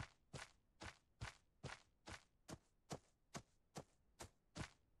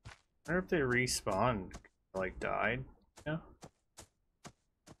 I wonder if they respawned, like died, yeah?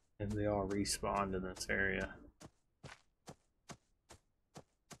 If they all respawned in this area.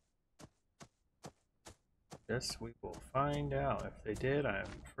 Guess we will find out. If they did, I'm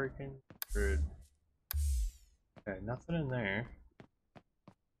freaking screwed. Okay, nothing in there.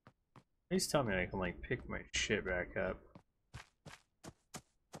 Please tell me I can like pick my shit back up.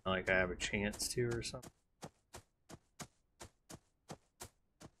 Like I have a chance to or something.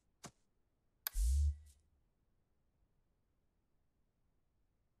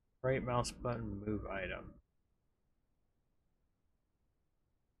 Right mouse button, move item.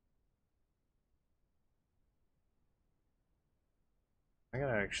 I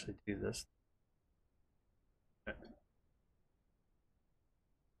gotta actually do this.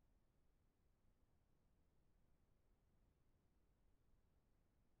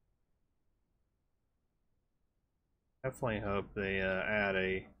 Definitely hope they add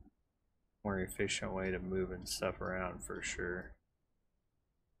a more efficient way to moving stuff around for sure.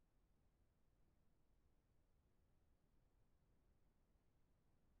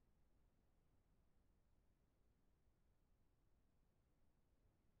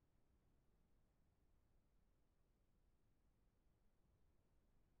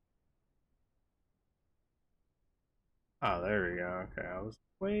 Oh, there we go. Okay, I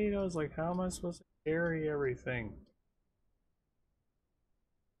was like, how am I supposed to carry everything?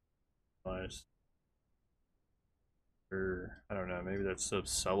 Nice. Or I don't know, maybe that's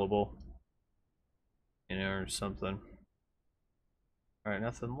subsellable, you know, or something. All right,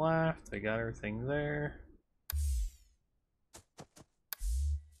 nothing left. I got everything there.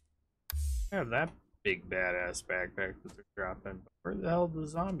 I have that big badass backpack that they're dropping. Where the hell did the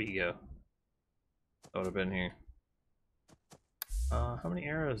zombie go? That would have been here. How many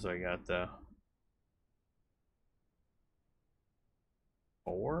arrows do I got though?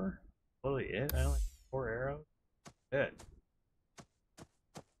 4? Really it? I only have 4 arrows? Good.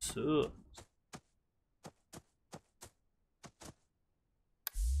 Sucks.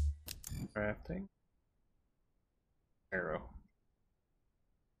 Crafting. Arrow.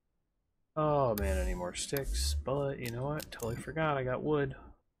 Oh man, I need more sticks, but you know what? Totally forgot I got wood.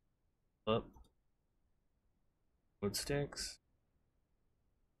 Up. Wood sticks.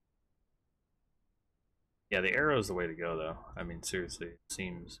 Yeah, the arrow's the way to go though. I mean, seriously, it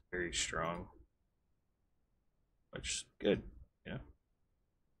seems very strong. Which is good, you know.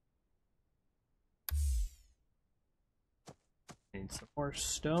 Need some more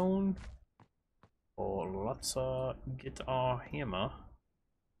stone. Oh, let's get our hammer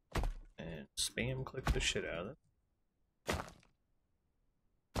and spam click the shit out of it.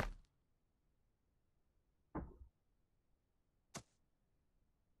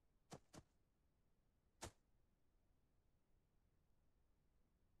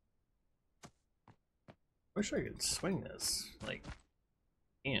 Wish I could swing this. Like,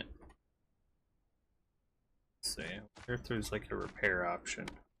 can't. Let's see. I wonder if there's like a repair option.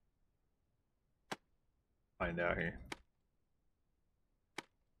 Find out here.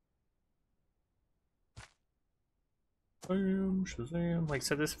 Boom, Shazam. Like I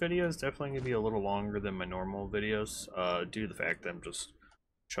said, this video is definitely going to be a little longer than my normal videos, due to the fact that I'm just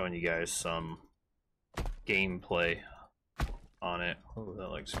showing you guys some gameplay on it. Oh,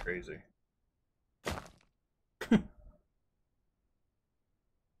 that looks crazy.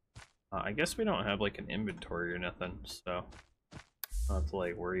 I guess we don't have like an inventory or nothing, so I don't have to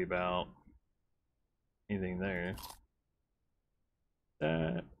like worry about anything there.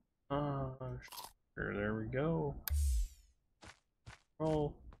 That, sure, there we go.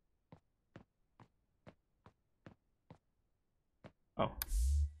 Roll. Oh,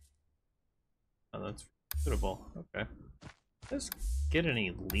 get any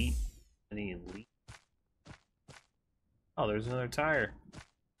elite. Any elite. Oh, there's another tire.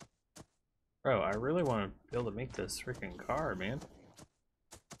 Bro, I really want to be able to make this freaking car, man.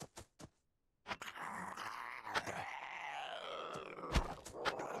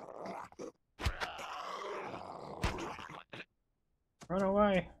 Run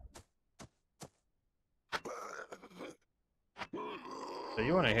away. So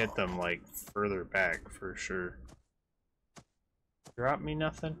you want to hit them like further back for sure. Drop me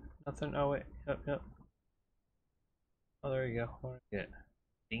nothing? Nothing? Oh wait. Yep. Oh, there you go. What did I get?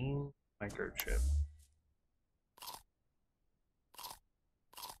 Beam microchip.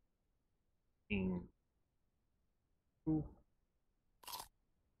 Beam. Ooh.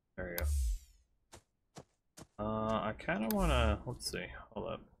 There we go. I kind of want to. Let's see. Hold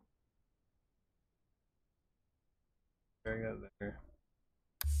up. There you go. There.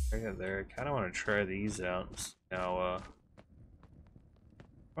 There you go. There. I kind of want to try these out. Now,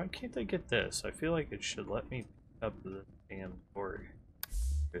 why can't I get this? I feel like it should let me pick up the damn door.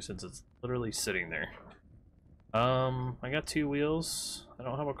 Okay, since it's literally sitting there. I got 2 wheels. I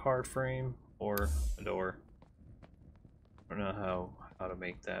don't have a car frame or a door. I don't know how to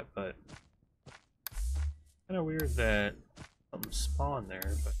make that, but kind of weird that something spawned there,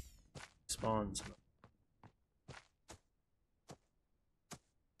 but it spawns.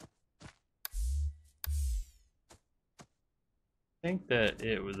 I think that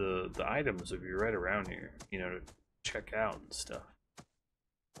it was the items would be right around here, you know, to check out and stuff.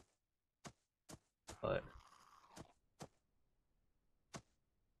 But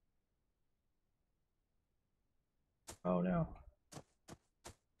oh no.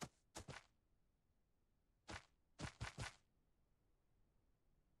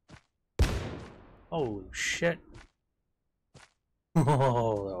 Oh shit.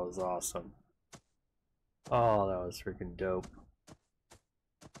 Oh, that was awesome. Oh, that was freaking dope.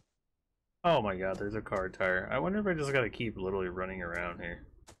 Oh my god, there's a car tire. I wonder if I just gotta keep literally running around here.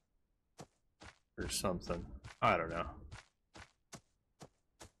 Or something. I don't know.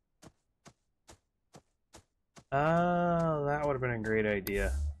 Oh, that would have been a great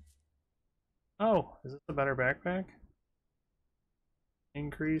idea. Oh, is this a better backpack?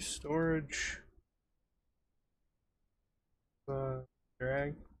 Increase storage.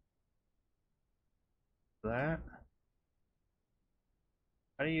 Drag. That.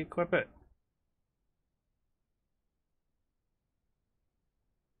 How do you equip it?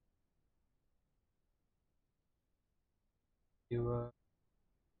 You,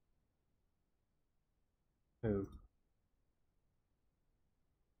 move.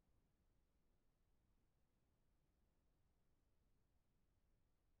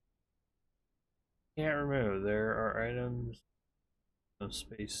 Can't remove. There are items. No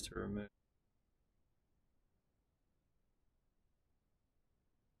space to remove.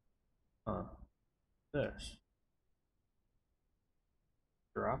 Huh. This.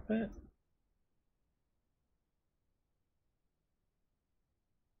 Drop it?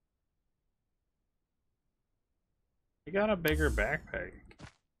 I got a bigger backpack.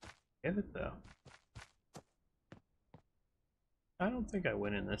 Get it though. I don't think I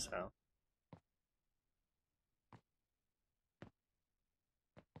went in this house.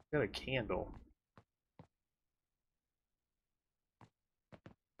 Got a candle.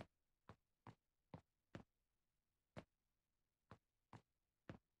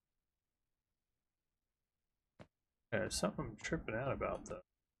 Yeah, something I'm tripping out about though.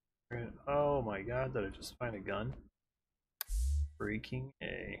 Oh my god, did I just find a gun? Freaking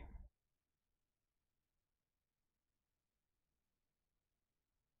A.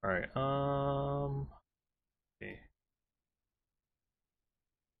 Alright, okay.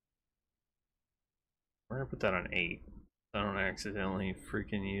 We're gonna put that on 8. I don't accidentally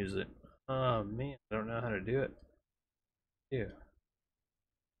freaking use it. Oh man, I don't know how to do it. Yeah.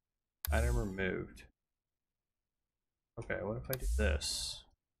 Item removed. Okay, what if I do this?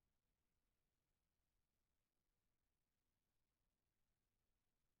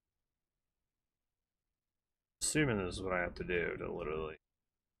 Assuming this is what I have to do to literally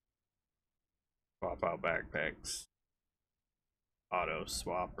swap out backpacks. Auto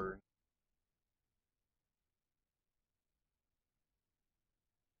swapper.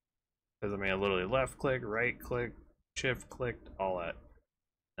 Because I mean, I literally left click, right click, shift clicked, all that.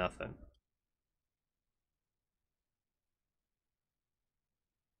 Nothing.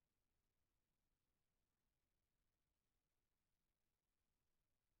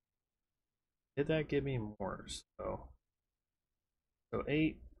 Did that give me more? So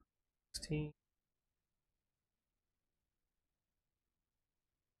 8, 16,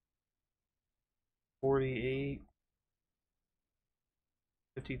 48.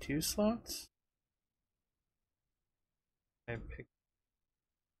 52 slots? I picked.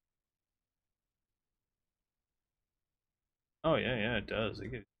 Oh yeah, yeah, it does.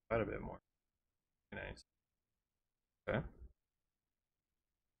 It gives quite a bit more. Nice. Okay.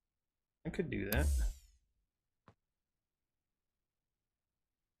 I could do that.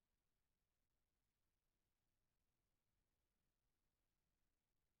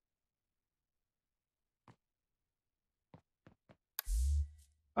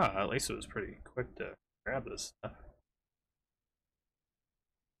 Ah, at least it was pretty quick to grab this stuff.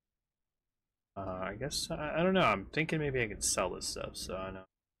 I guess I don't know. I'm thinking maybe I could sell this stuff, so I know.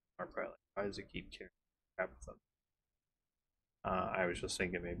 Are probably like, why does it keep carrying crap with them? I was just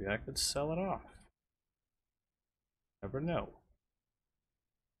thinking maybe I could sell it off. Never know.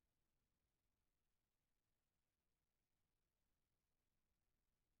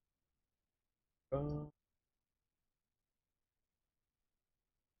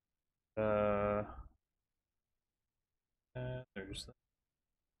 Uh, uh, there's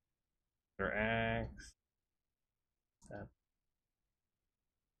their axe. That's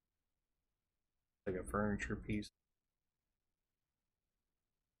like a furniture piece.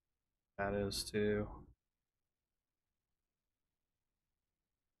 That is too.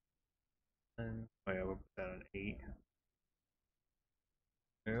 And oh yeah, we'll put that an 8.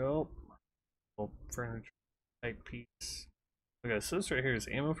 Yep. Little furniture type piece. Okay, so this right here is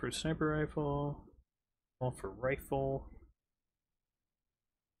ammo for sniper rifle, ammo for rifle,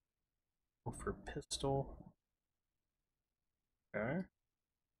 ammo for pistol. Okay.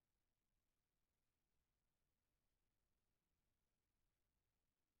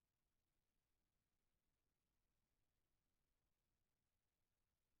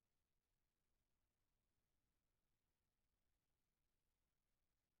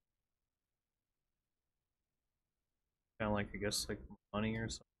 Kind of like, I guess, like money or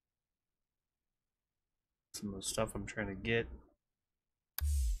something. Some of the stuff I'm trying to get.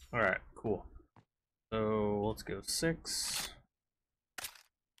 Alright, cool. So let's go 6.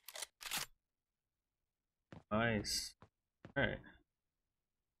 Nice. Alright.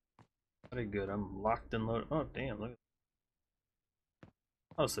 Pretty good. I'm locked and loaded. Oh, damn. Look.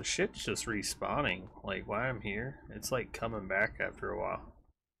 Oh, so shit's just respawning. Like, while I'm here, it's like coming back after a while.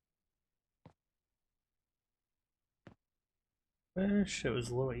 Wish it was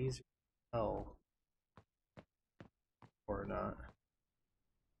a little easier. Oh. Or not.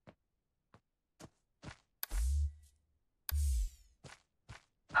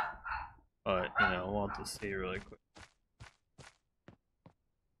 But, you know, we'll have to see really quick.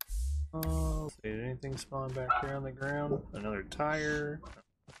 Oh, did anything spawn back here on the ground? Another tire.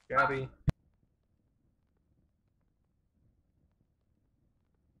 Gabby.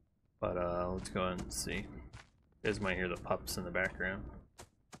 But, let's go ahead and see. You guys might hear the pups in the background.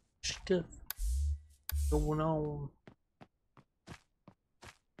 Stuff going on.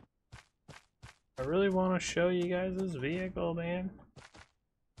 I really want to show you guys this vehicle, man.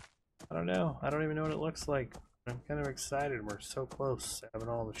 I don't know. I don't even know what it looks like. I'm kind of excited. We're so close to having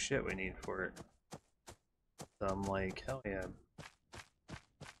all the shit we need for it. So I'm like, hell yeah.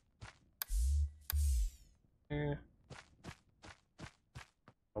 Yeah.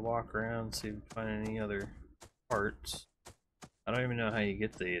 I'll walk around, see if we find any other parts. I don't even know how you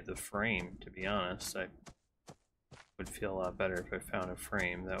get the frame, to be honest. I would feel a lot better if I found a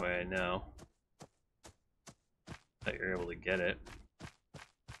frame. That way I know that you're able to get it.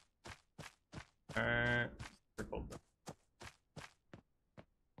 Alright. Circled.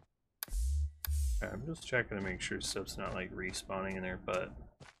 I'm just checking to make sure stuff's not like respawning in there, but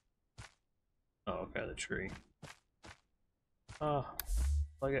oh, okay, the tree. Oh,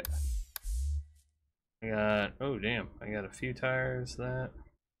 look at. I got. Oh, damn! I got a few tires. That.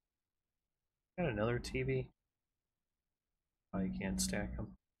 Got another TV. Oh, you can't stack them.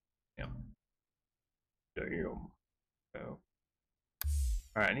 Yeah. Damn. Oh.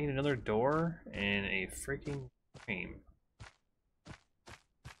 All right, I need another door and a freaking frame.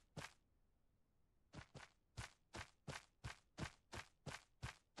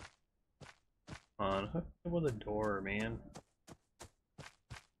 On hook it with a door, man.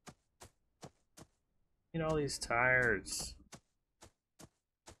 Need all these tires.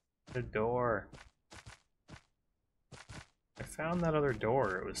 The door. I found that other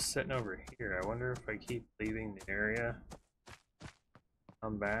door. It was sitting over here. I wonder if I keep leaving the area.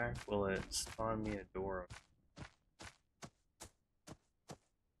 Come back, will it spawn me a door?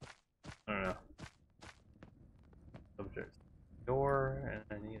 I don't know. Subject. Door,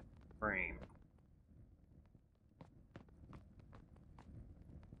 and I need a frame.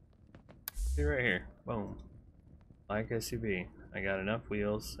 See right here. Boom. Like SUV. I got enough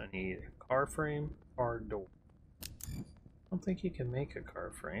wheels. I need a car frame, car door. I don't think you can make a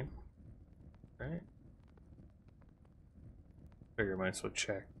car frame, right? Figure I might as well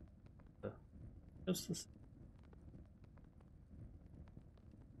check. Just this.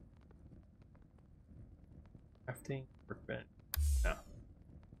 Crafting workbench. No.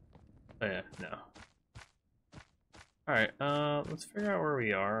 Oh yeah, no. Alright, let's figure out where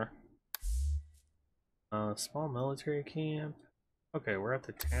we are. Small military camp. Okay, we're at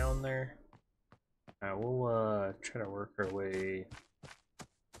the town there. Alright, we'll try to work our way.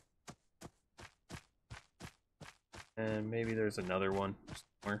 And maybe there's another one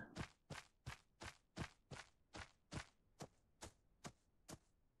somewhere.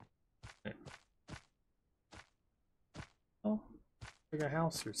 Okay. Oh, like a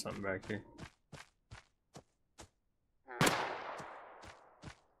house or something back here.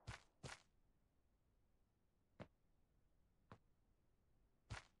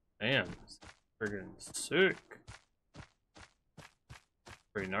 Damn, friggin' sick.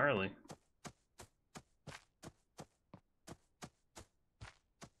 Pretty gnarly.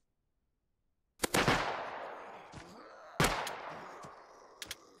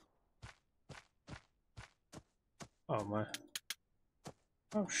 Oh my.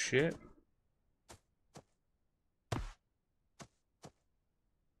 Oh shit.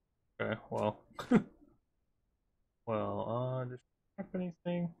 Okay, well. Well, does it have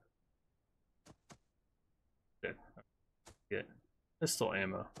anything? Good. Get pistol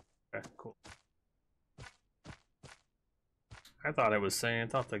ammo. Okay, cool. I thought I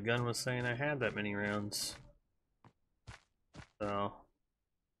thought the gun was saying I had that many rounds. So,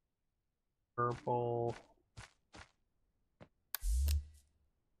 purple.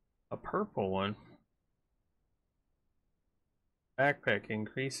 A purple one. Backpack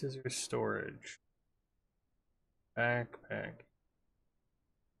increases your storage. Backpack.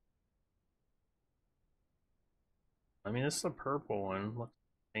 I mean, this is a purple one. Looks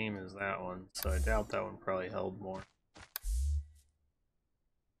the same as that one, so I doubt that one probably held more.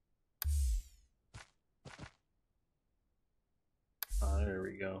 There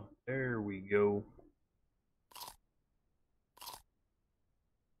we go. There we go.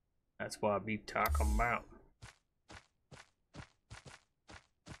 That's what I be talking about.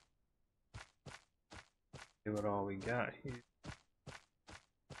 See what all we got here.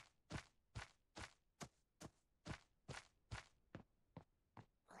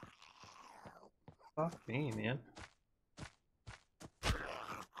 Fuck me, man.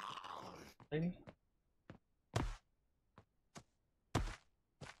 Lady?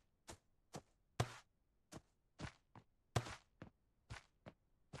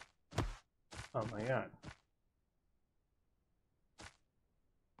 Oh my god.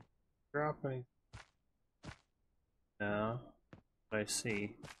 Drop any? No. I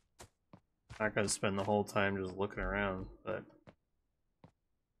see. Not gonna spend the whole time just looking around, but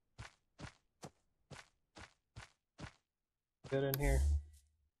good in here.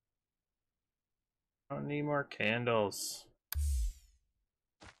 I don't need more candles.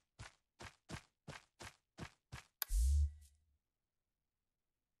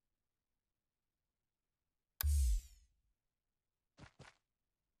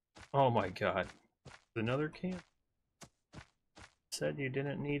 Oh my god. Another can? Said you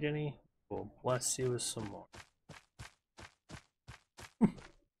didn't need any? Well, bless you with some more. Oh,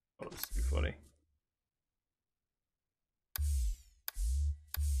 that's too funny.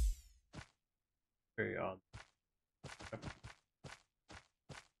 Very odd.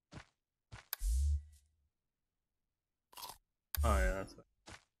 Oh yeah, that's it.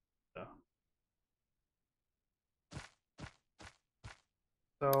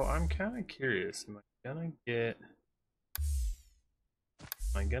 So I'm kind of curious. Am I gonna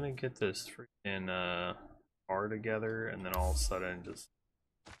get this freaking bar together and then all of a sudden just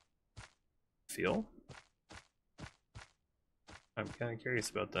feel? I'm kind of curious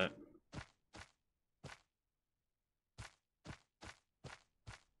about that.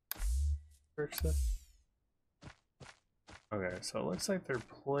 Search this. Okay, so it looks like they're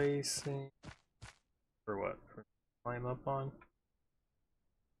placing for what? For climb up on?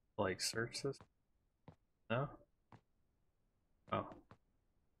 Like search this? No? Oh.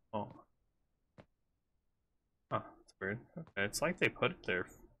 Oh. Huh, that's weird. Okay, it's like they put it there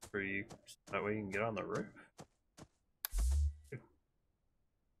for you so that way you can get on the roof.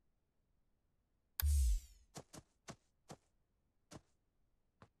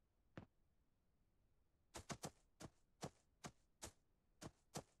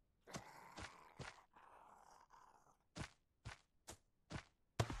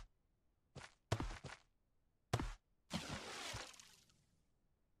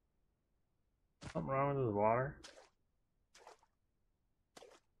 Something wrong with the water?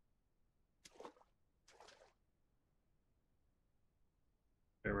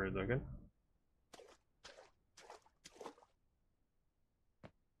 They were looking.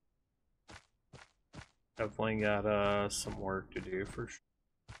 Definitely got some work to do for sure.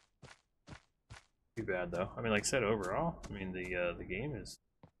 Too bad though. I mean, like I said, overall, I mean the game is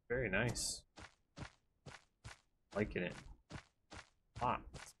very nice. Liking it a lot.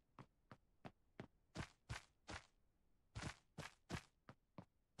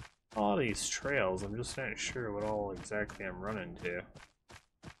 All these trails, I'm just not sure what all exactly I'm running to.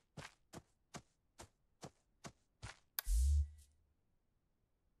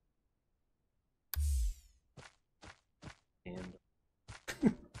 And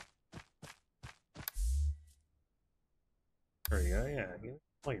there we go, yeah, give me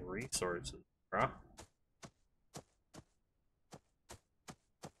like resources, bruh.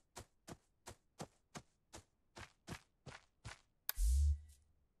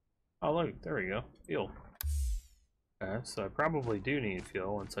 Oh look, there we go. Fuel. Okay, so I probably do need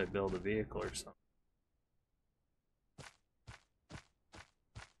fuel once I build a vehicle or something.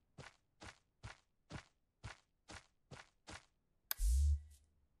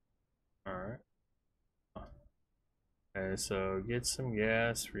 Alright. Okay, so get some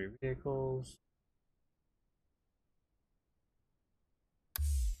gas for your vehicles.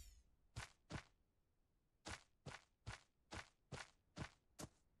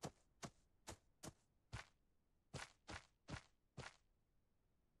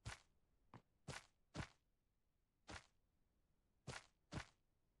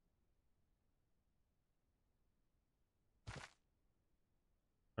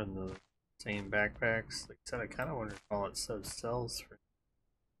 And the same backpacks. Like I said, I kind of wonder if all it says sells for.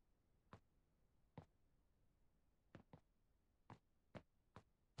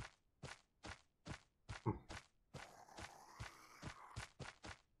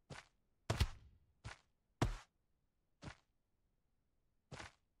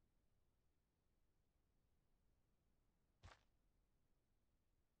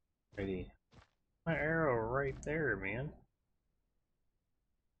 Ready. My arrow right there, man.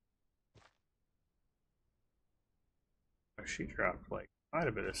 Oh, she dropped like quite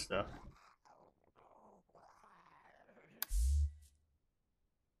a bit of stuff.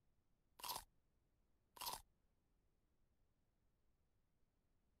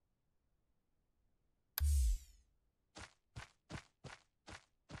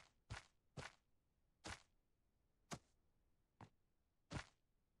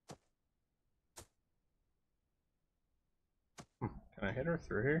 Can I hit her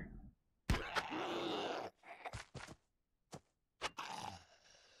through here?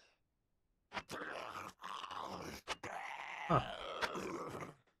 Huh.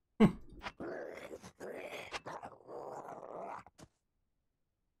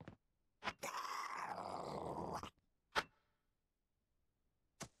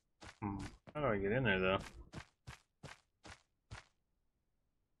 How do I get in there though?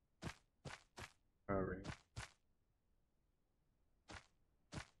 Over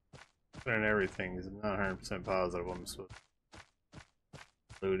here. And everything is not 100% positive I'm supposed to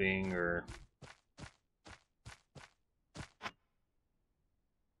be looting or.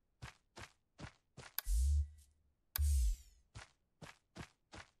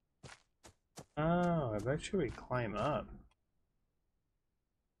 Oh, I bet you we climb up.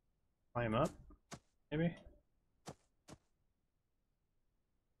 Climb up? Maybe?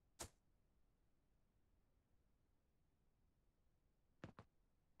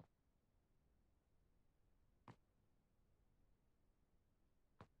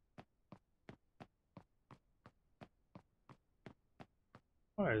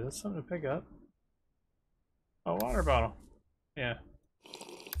 Oh, is that something to pick up? Oh, water bottle. Yeah.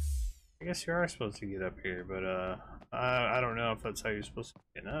 I guess you are supposed to get up here, but I don't know if that's how you're supposed to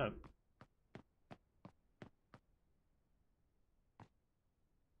get up.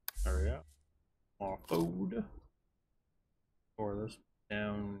 There we go. More food. Pour this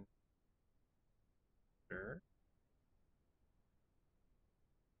down there.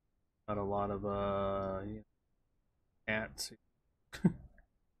 Not a lot of cats.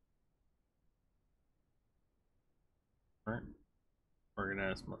 Right.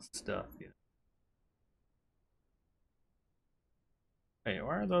 Organize my stuff, yeah. Hey,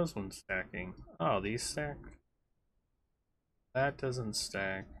 why are those ones stacking? Oh, these stack? That doesn't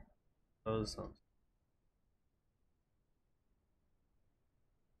stack. Those don't.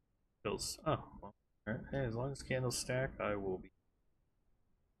 Feels. Oh, well. Alright. Hey, as long as candles stack, I will be.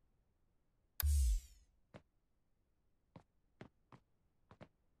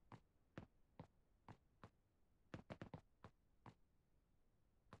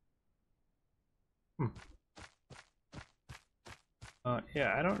 Hmm.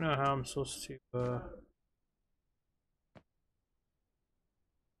 Yeah, I don't know how I'm supposed to,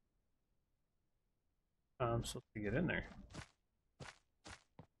 how I'm supposed to get in there.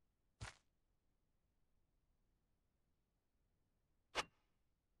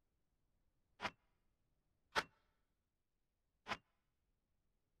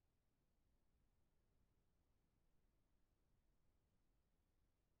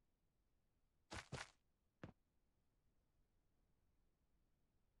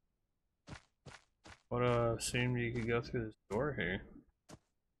 Would assumed you could go through this door here.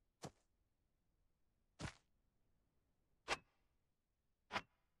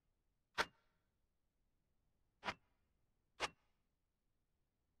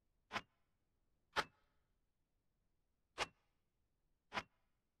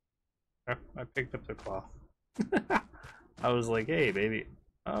 I picked up the cloth. I was like, hey, baby.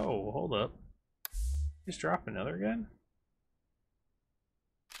 Oh, hold up. Just drop another gun?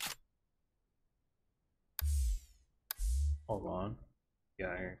 Hold on. Get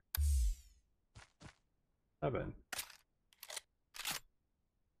out here. 7.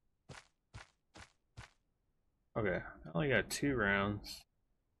 Okay, I only got 2 rounds.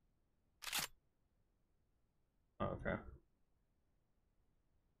 Oh, okay.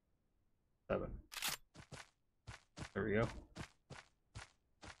 7. There we go.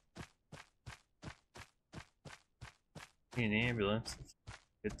 Need an ambulance. That's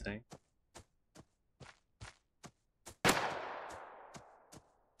a good thing.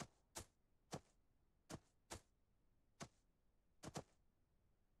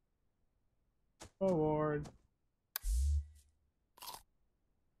 Forward.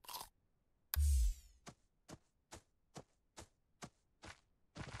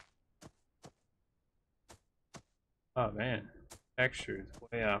 Oh man, texture's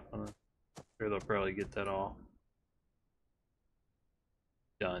way off. I'm sure they'll probably get that all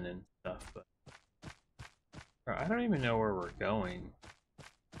done and stuff, but bro, I don't even know where we're going.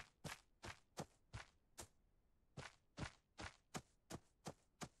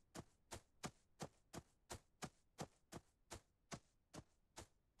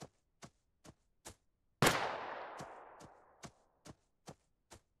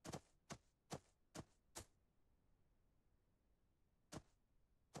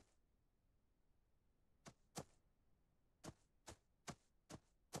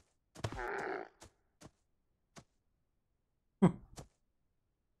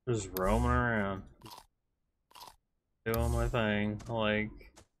 Just roaming around, doing my thing.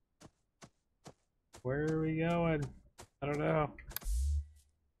 Like, where are we going? I don't know.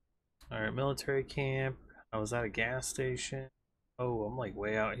 Alright, military camp. I was at a gas station. Oh, I'm like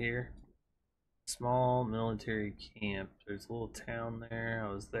way out here. Small military camp. There's a little town there.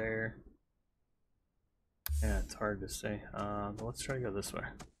 I was there. Yeah, it's hard to say. But let's try to go this way.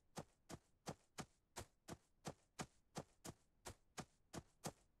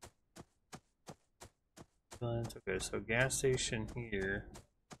 Okay, so gas station here.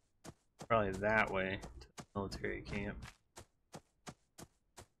 Probably that way to the military camp.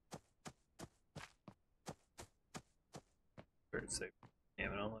 Say,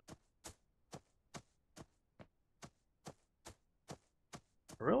 damn it,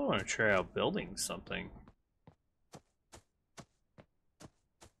 I really want to try out building something.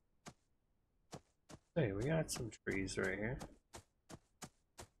 Hey, we got some trees right here.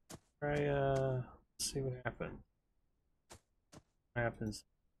 Try, let's see what happens. What happens?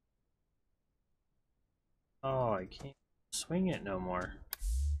 Oh, I can't swing it no more.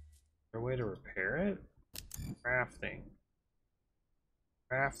 Is there a way to repair it? Crafting.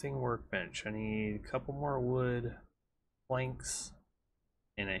 Crafting workbench. I need a couple more wood, planks,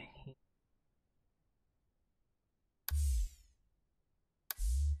 and a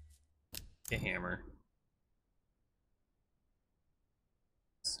hammer.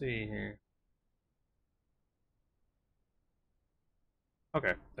 Let's see here.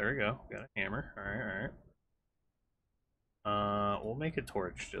 Okay, there we go. Got a hammer. Alright, alright. We'll make a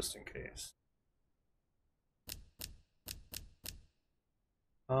torch just in case.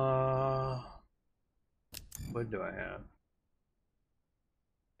 What do I have?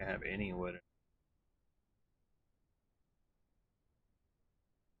 I have any wood.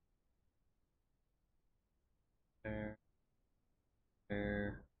 There.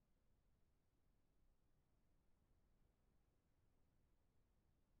 There.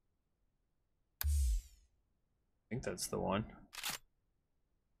 I think that's the one.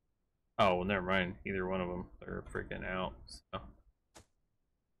 Oh, well, never mind. Either one of them. They're freaking out. So.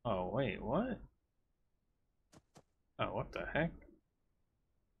 Oh, wait, what? Oh, what the heck?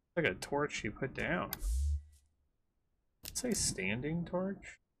 like a torch you put down. Let's say standing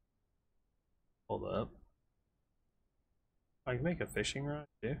torch. Hold up. I can make a fishing rod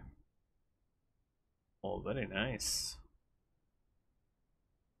too. Oh, very nice.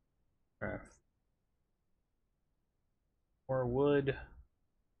 Craft more wood,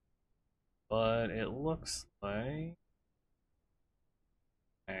 but it looks like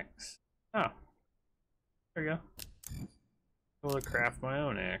axe. Oh, there you go. Able to craft my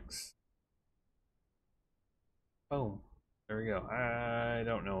own axe. Boom. There we go. I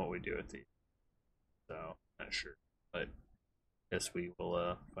don't know what we do with these, so not sure, but guess we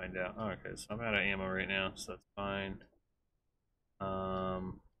will find out. Oh, okay, so I'm out of ammo right now, so that's fine.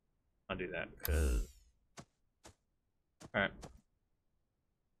 I'll do that because. All right.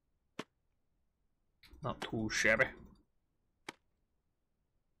 Not too shabby.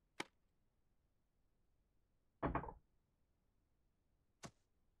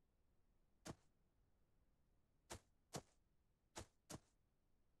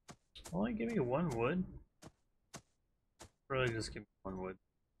 Only give me one wood. Really, just give me one wood.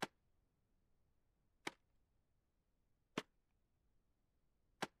 I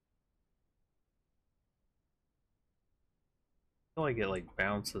feel like it like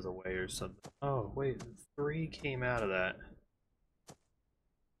bounces away or something. Oh wait, 3 came out of that.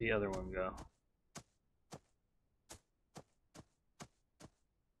 The other one go.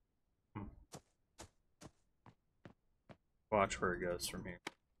 Watch where it goes from here.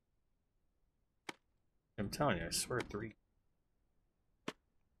 I'm telling you, I swear 3.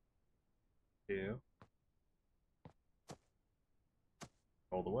 2.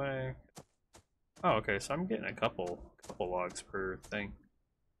 All the way. Oh, okay, so I'm getting a couple logs per thing.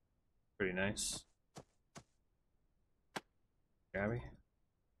 Pretty nice. Gabby.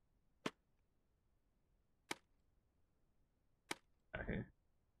 Okay.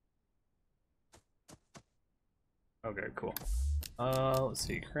 Okay, cool. Let's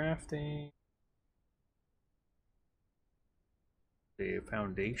see, crafting. The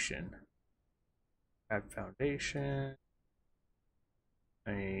foundation. Add foundation.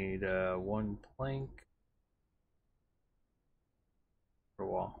 I need 1 plank for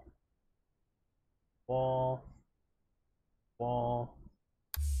wall. Wall.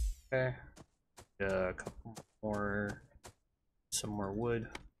 Okay. A couple more. Some more wood.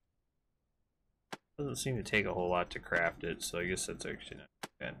 Doesn't seem to take a whole lot to craft it, so I guess that's actually not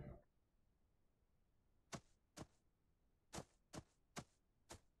bad.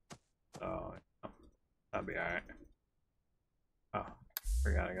 Oh, that'll be alright. Oh,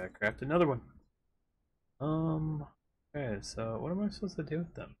 forgot I gotta craft another one. Okay, so what am I supposed to do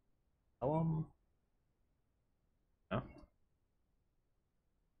with them? No?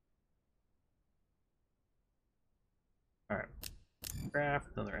 Alright. Craft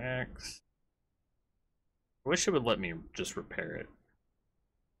another axe. I wish it would let me just repair it.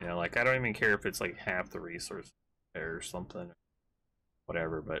 You know, like I don't even care if it's like half the resource repair or something.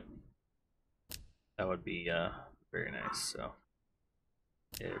 Whatever, but that would be very nice. So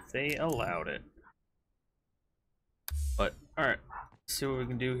if they allowed it. But alright, let's see what we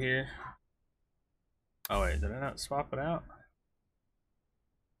can do here. Oh wait, did I not swap it out?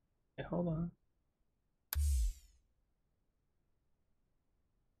 Hey, hold on.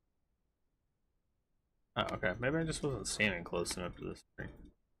 Oh, okay. Maybe I just wasn't standing close enough to this tree.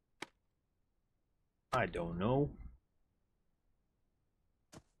 I don't know.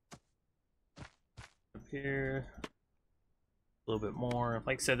 Up here. A little bit more.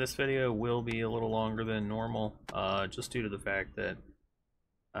 Like I said, this video will be a little longer than normal, just due to the fact that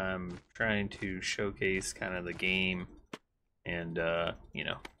I'm trying to showcase kind of the game and, you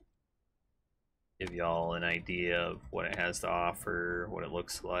know, give y'all an idea of what it has to offer, what it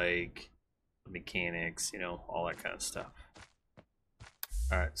looks like, the mechanics, you know, all that kind of stuff.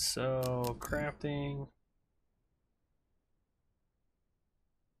 Alright, so crafting.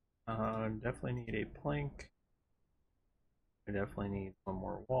 Definitely need a plank. I definitely need one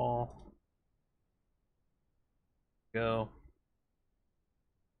more wall. Go.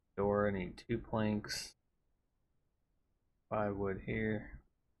 Door, I need 2 planks. 5 wood here.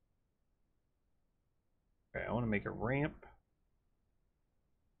 Okay, I want to make a ramp.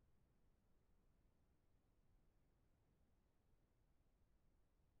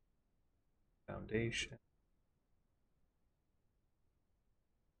 Foundation.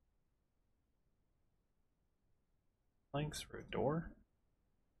 Planks for a door.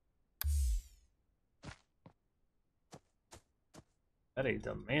 That ain't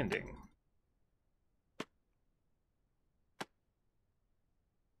demanding.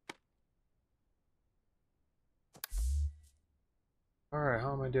 Alright,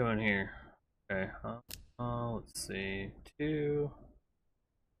 how am I doing here? Okay, let's see. 2.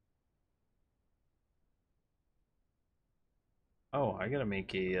 Oh, I gotta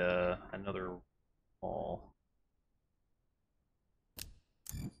make a, another wall.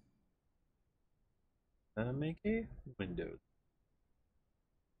 Make a window.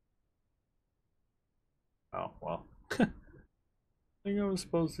 Oh, well. I think I was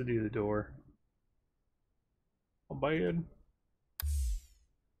supposed to do the door. Oh, bad.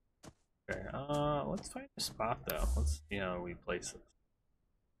 Okay, let's find a spot though. Let's see how we place this.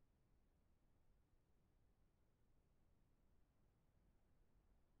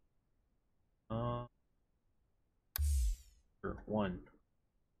 Uh, sure, one.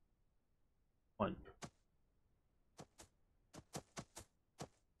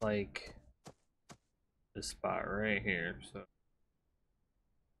 Like this spot right here, so.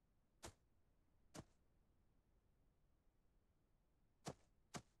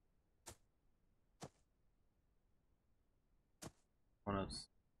 Wanna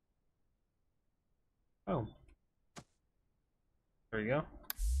Oh, there you go.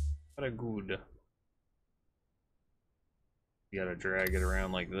 What a good. You gotta drag it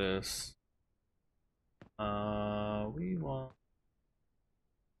around like this. We want.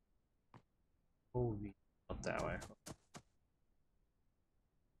 Oh, up that way.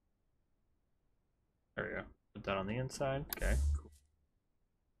 There we go. Put that on the inside. Okay, cool.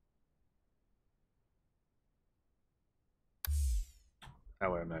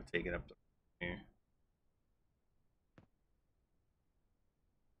 That way I'm not taking up the here.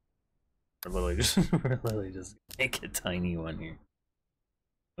 We're literally just make a tiny one here.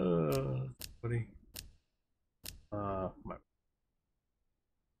 Buddy. My,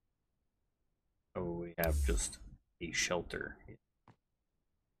 oh, we have just a shelter.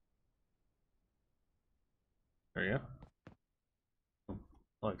 There you go.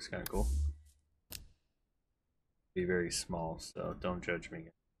 Oh, looks kind of cool. Be very small, so don't judge me.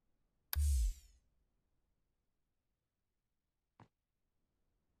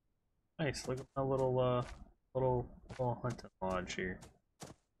 Nice. Look at my little hunting lodge here.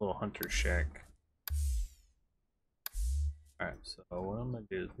 Little hunter shack. Alright, so what I'm gonna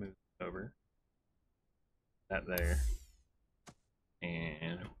do is move it over. That there.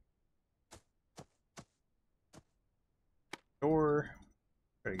 And door.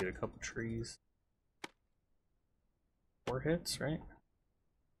 Try to get a couple trees. 4 hits, right?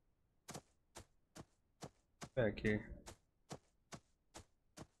 Back here.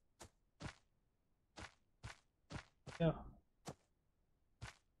 Yeah.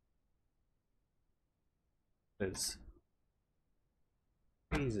 It's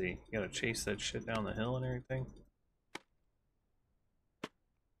easy. You gotta chase that shit down the hill and everything.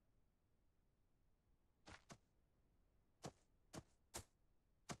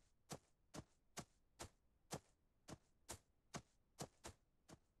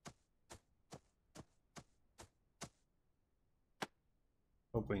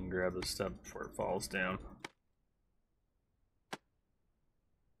 Hope we can grab this stuff before it falls down.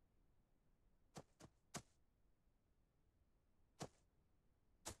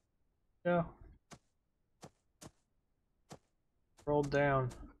 Yeah. Roll down.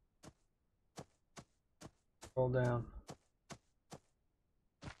 Roll down.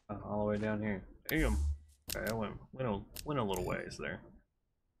 All the way down here. Damn. Okay, I went a little ways there.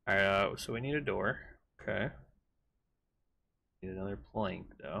 Alright, so we need a door. Okay. Need another plank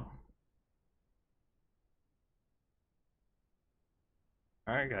though.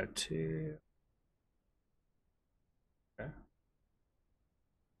 Alright, got 2. Okay.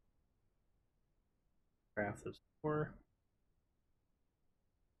 Craft this door.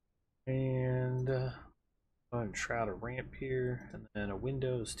 And go ahead and shroud a ramp here, and then a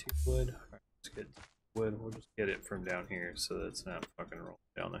window is 2 wood. Alright, let's get wood. We'll just get it from down here so that it's not fucking rolling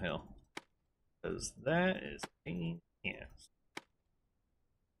down the hill. Because that is pain in the ass.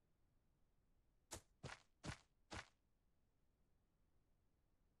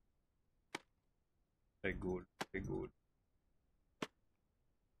 Very good, very good.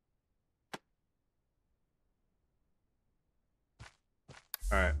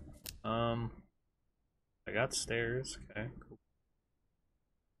 Alright. I got stairs. Okay, cool.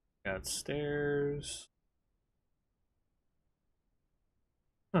 Got stairs.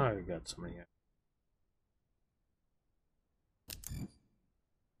 Oh, I got so many.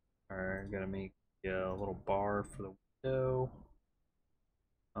 Alright, gotta make a little bar for the window.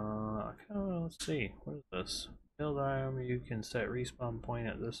 I kind of want to, let's see. What is this? Build item, you can set respawn point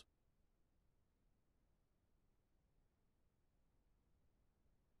at this.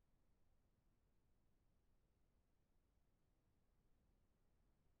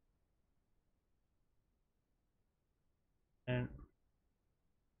 And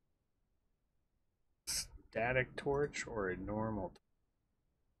static torch or a normal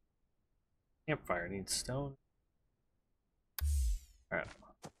campfire needs stone. Alright.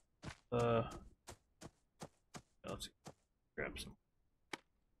 Let's grab some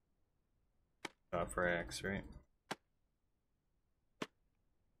for axe, right?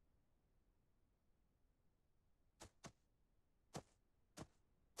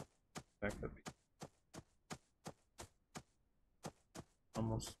 Back up.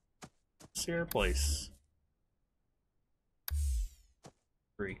 Almost see our place.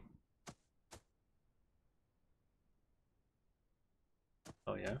 3.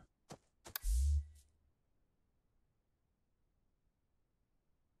 Oh yeah.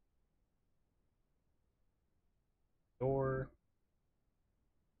 Door.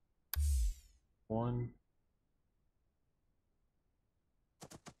 1.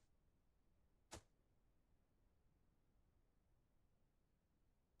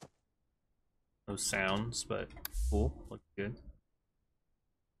 No sounds, but cool. Looks good.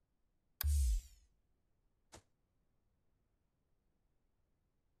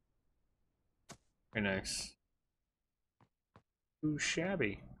 Very nice. Too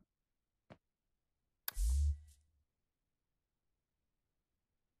shabby.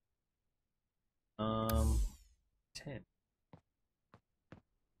 Um, 10.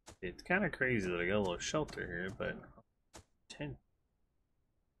 It's kind of crazy that I got a little shelter here, but 10.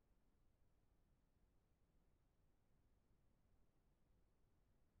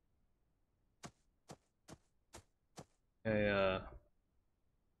 Okay,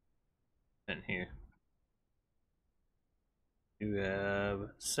 in here. You have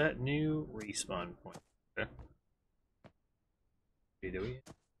set new respawn point. Okay. Do we?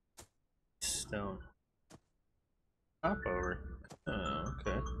 Stone. Hop over. Oh,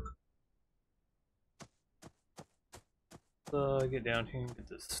 okay. So get down here and get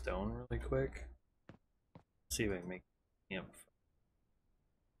this stone really quick. See if I can make camp.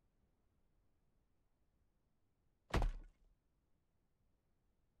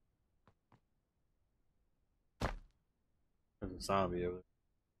 There's a zombie over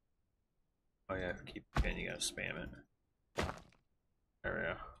there. Oh yeah, keep and you gotta spam it. There we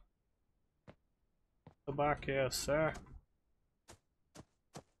go. Go back here, sir.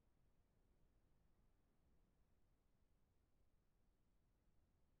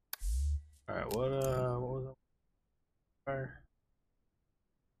 Alright, what was it? Fire?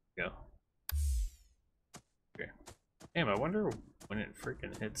 Go. Okay. Damn, I wonder when it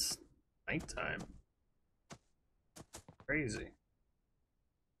freaking hits nighttime. Crazy.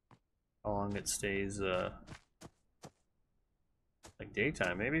 How long it stays, like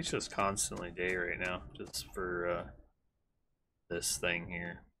daytime. Maybe it's just constantly day right now, just for, this thing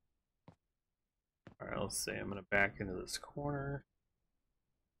here. Alright, let's see. I'm gonna back into this corner.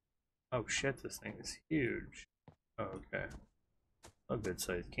 Oh shit, this thing is huge. Oh, okay. A good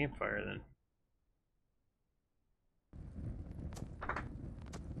sized campfire then.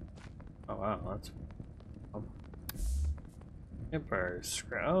 Oh wow, that's campfire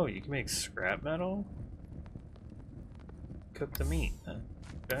scrap. Oh, you can make scrap metal. Cook the meat.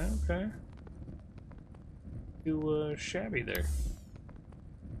 Okay, okay. Too shabby there.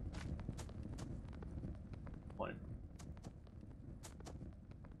 What?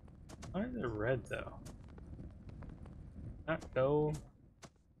 Why is it red though? Not go.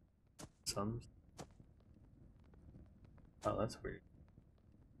 Some. Oh, that's weird.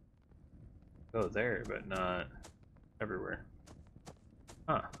 Go there, but not everywhere.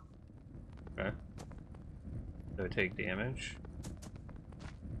 Huh. Okay. Do I take damage?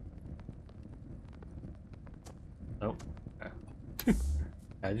 Nope. Okay.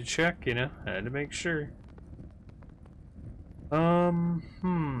 Had to check, you know. Had to make sure. Okay.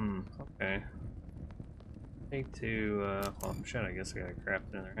 Take to, well, shit, I guess I gotta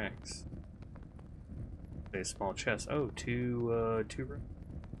craft another axe. A small chest. Oh, two rope.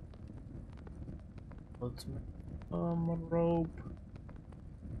 Let's make, a rope.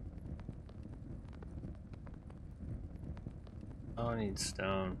 Oh, I need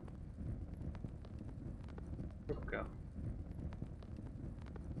stone. Here we go.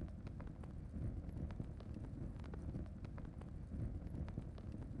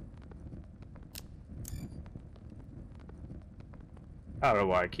 I don't know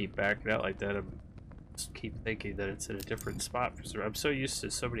why I keep backing out like that. I just keep thinking that it's in a different spot for some. I'm so used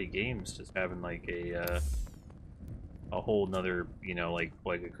to so many games just having like a whole nother, you know, like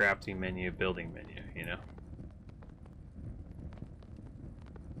a crafting menu, building menu, you know.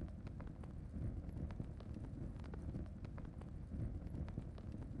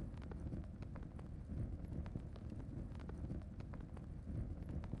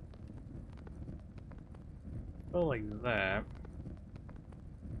 Go like that.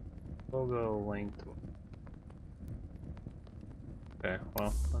 We'll go length. Okay,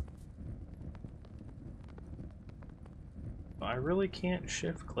 well. I really can't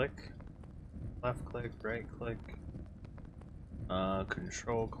shift click. Left click, right click.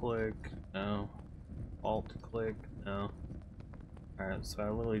 Control click, no. Alt click, no. Alright, so I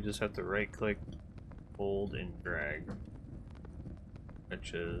literally just have to right click, hold, and drag.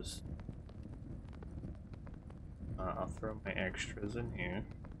 Which is... I'll throw my extras in here.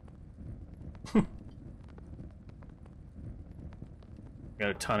 Got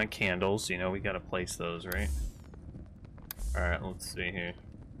a ton of candles, you know, we gotta place those, right? Alright, let's see here.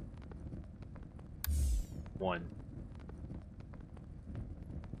 1.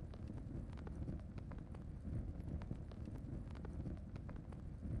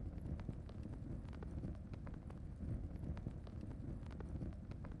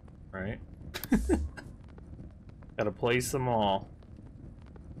 Right? Gotta place them all.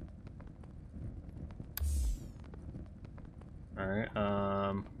 Alright,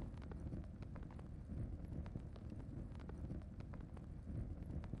 can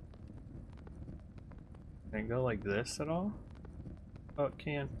it go like this at all? Oh, it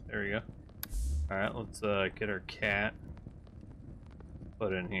can. There we go. Alright, let's get our cat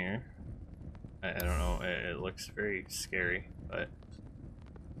put in here. I don't know, it looks very scary, but...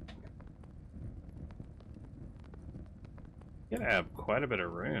 You gotta have quite a bit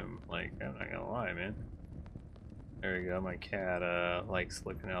of room, like, I'm not gonna lie, man. There we go, my cat likes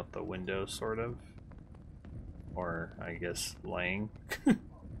looking out the window, sort of. Or, I guess, laying.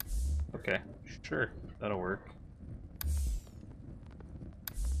 Okay, sure, that'll work.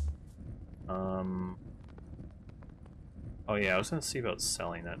 Oh yeah, I was gonna see about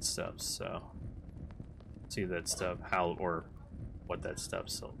selling that stuff, so... See that stuff, how, or what that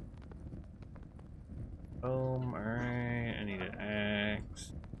stuff's sold. Boom, alright, I need an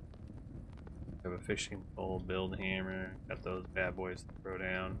axe. I have a fishing pole, build hammer, got those bad boys to throw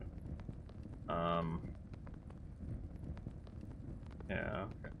down. Yeah,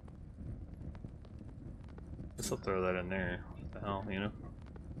 okay. Guess I'll throw that in there. What the hell, you know?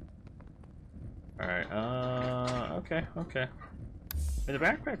 Alright, okay, okay. And the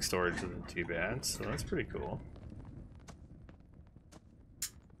backpack storage isn't too bad, so that's pretty cool.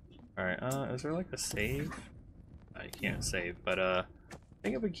 Alright, is there like a save? I can't save, but I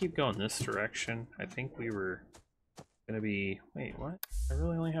think if we keep going this direction, I think we were gonna be... Wait, what? I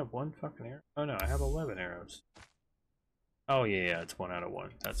really only have 1 fucking arrow? Oh no, I have 11 arrows. Oh yeah, it's 1 out of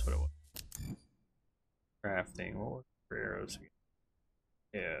 1. That's what it was. Crafting. What was it for arrows again?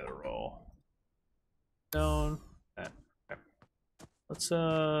 Yeah, roll. Stone. That. Okay. Let's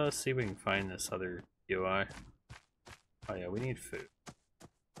see if we can find this other UI. Oh yeah, we need food.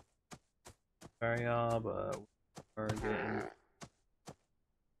 Sorry y'all, but we're getting...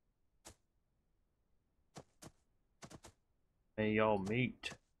 Hey y'all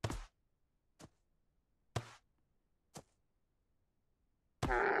meet.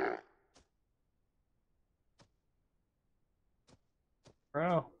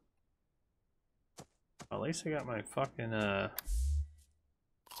 Bro. At least I got my fucking yeah,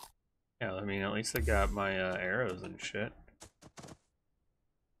 I mean at least I got my arrows and shit.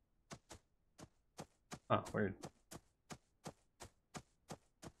 Oh, weird.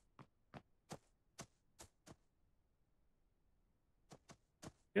 I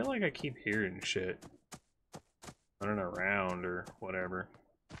feel like I keep hearing shit running around or whatever.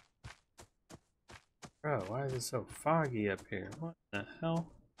 Bro, why is it so foggy up here? What the hell?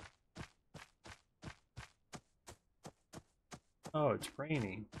 Oh, it's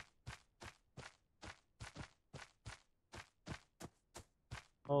raining.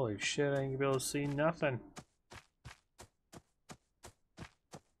 Holy shit, I ain't gonna be able to see nothing.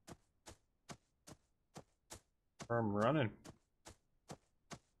 I'm running. I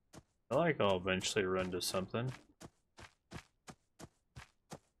feel like I'll eventually run to something. I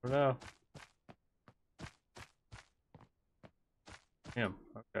don't know. Damn,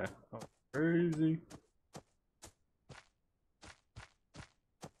 okay. Oh, crazy.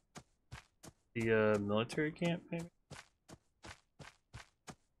 The military camp, maybe?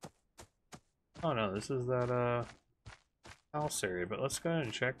 Oh no, this is that house area, but let's go ahead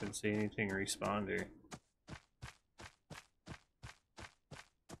and check and see anything respawn here.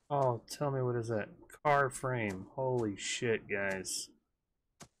 Oh, tell me, what is that? Car frame. Holy shit, guys.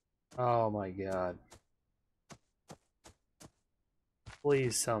 Oh my god.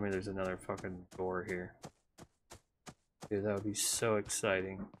 Please tell me there's another fucking door here. Dude, that would be so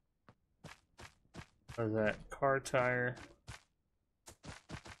exciting. What is that? Car tire.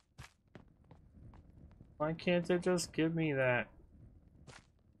 Why can't it just give me that?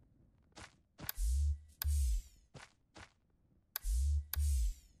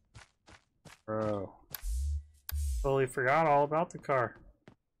 Bro. Totally forgot all about the car.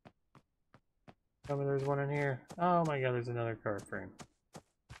 Tell me there's one in here. Oh my god, there's another car frame.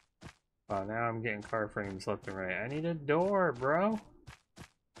 Wow, now I'm getting car frames left and right. I need a door, bro.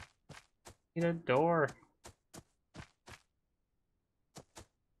 Need a door.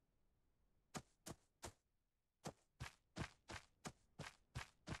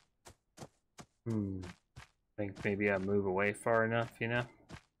 I think maybe I move away far enough, you know?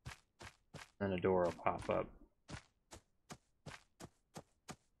 Then a door will pop up.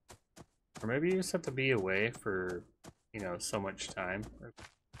 Or maybe you just have to be away for, you know, so much time.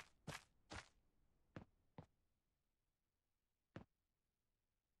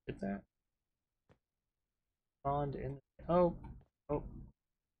 Get that? Bond in. Oh. Oh.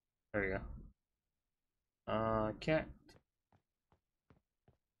 There you go. Can't.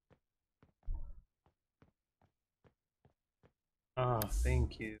 Oh,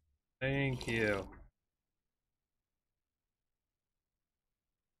 thank you. Thank you.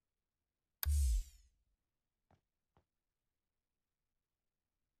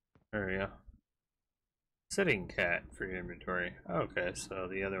 There we go. Sitting cat for your inventory. Okay, so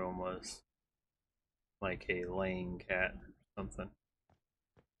the other one was like a laying cat or something.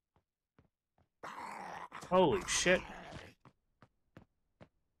 Holy shit.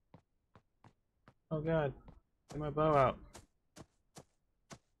 Oh god. Get my bow out.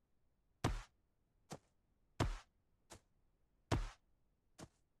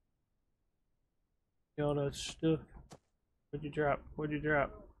 Get all that stuff. What'd you drop? What'd you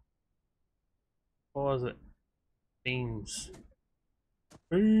drop? What was it? Beans.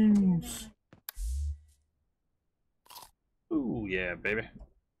 Beans! Ooh, yeah, baby.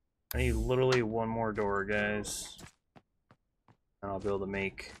 I need literally one more door, guys. And I'll be able to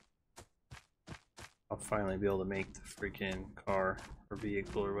make... I'll finally be able to make the freaking car or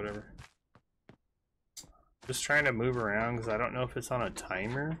vehicle or whatever. Just trying to move around because I don't know if it's on a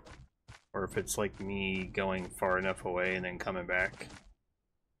timer or if it's like me going far enough away and then coming back.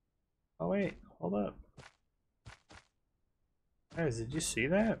 Oh wait, hold up. Guys, did you see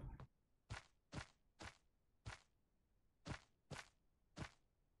that?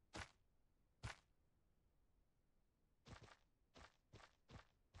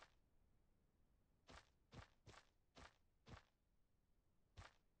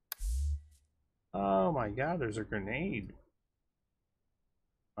 Oh my god, there's a grenade.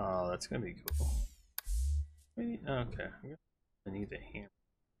 Oh, that's gonna be cool. Wait, okay, I need the hammer.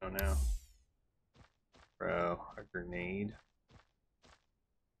 Oh now. Bro, a grenade.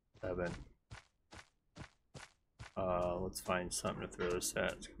 7. Let's find something to throw this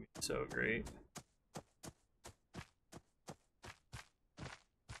at. It's gonna be so great.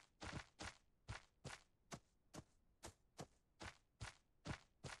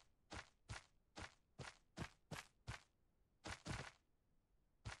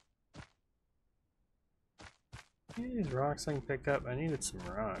 These rocks I can pick up. I needed some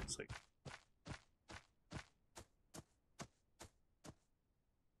rocks. Like,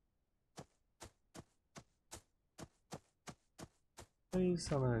 please,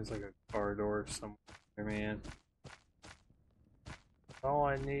 there's like a car door somewhere, man. That's all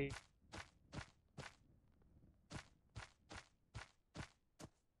I need.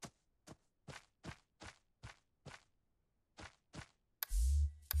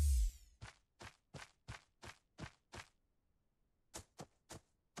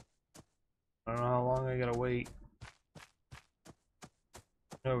 I don't know how long I gotta wait.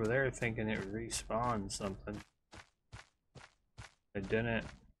 Over there thinking it would respawn something. It didn't.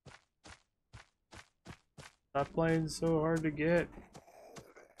 Stop playing so hard to get.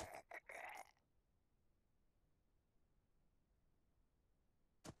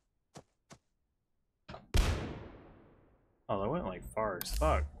 Oh, that went like far as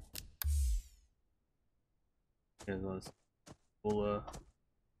fuck. Here's this cool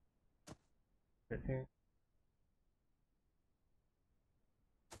right here.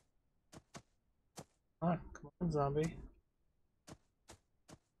 Ah, come on, zombie.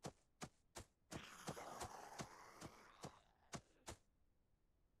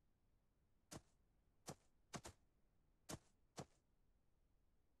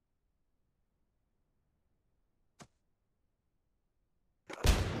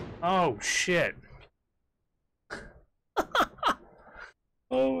 Oh shit.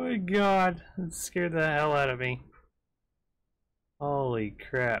 Oh my god, that scared the hell out of me. Holy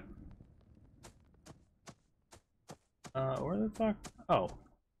crap. Where the fuck? Oh.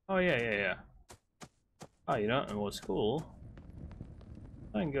 Oh yeah, yeah, yeah. Oh, you know, and what's cool?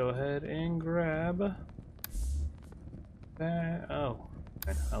 I can go ahead and grab that. Oh,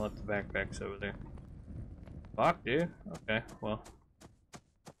 okay. I left the backpacks over there. Fuck, dude. Okay, well.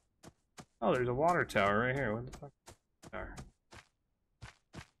 Oh, there's a water tower right here. What the fuck? Tower.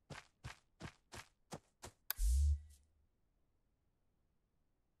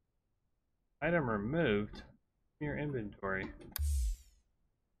 Item removed from your inventory.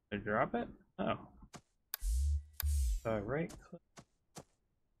 Did I drop it? Oh. Right click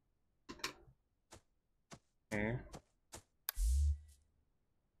here.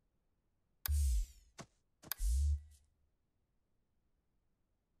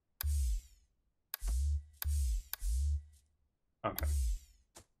 Okay.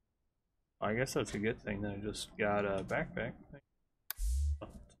 Well, I guess that's a good thing that I just got a backpack. Oh,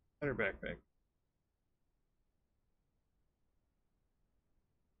 better backpack.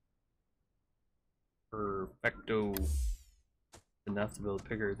 Perfecto. Enough to be able to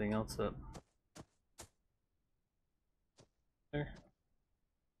pick everything else up. There.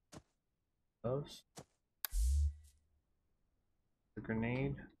 Those. The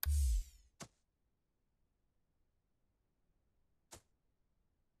grenade.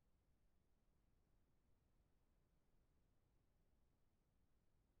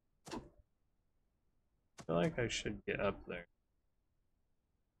 I feel like I should get up there.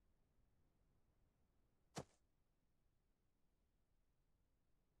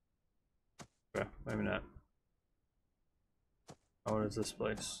 Okay, maybe not. Oh, what is this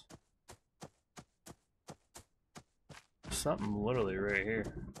place? Something literally right here.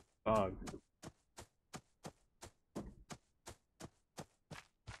 Fog.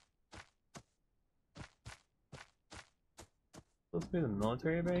 Supposed to be the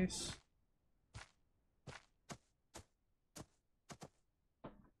military base?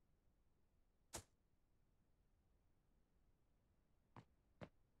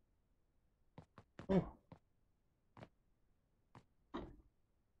 Oh.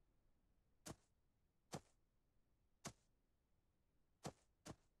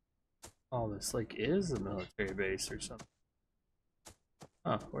 Oh, this like is a military base or something.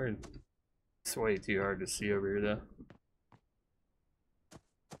 Oh, weird. It's way too hard to see over here though.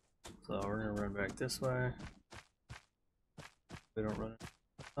 So we're gonna run back this way. We don't run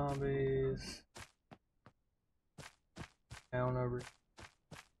into zombies. Down over.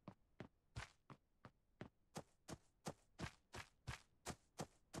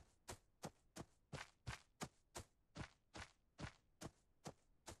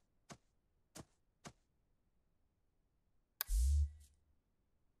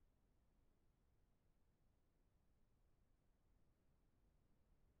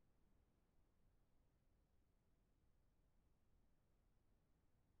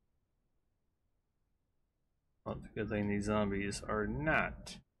 Well, it's a good thing these zombies are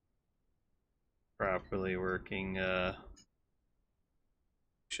not properly working.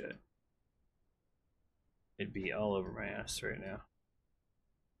 Shit. It'd be all over my ass right now.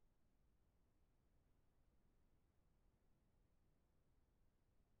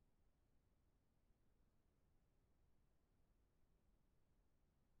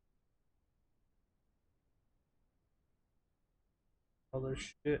 Other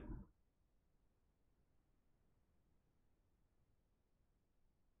shit.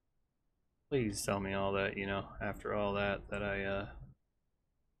 Please tell me all that, you know, after all that, that I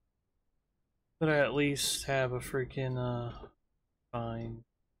at least have a freaking, fine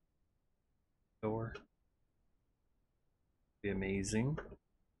door. Be amazing.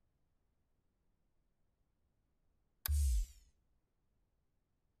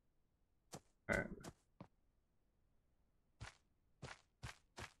 Alright.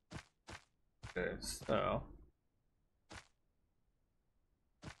 Okay, so.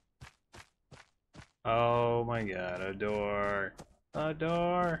 Oh my god, a door. A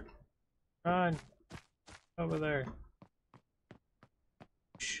door! Run! Over there.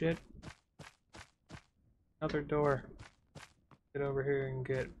 Shit. Another door. Get over here and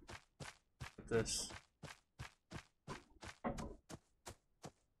get this.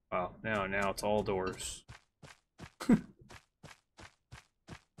 Wow, now it's all doors.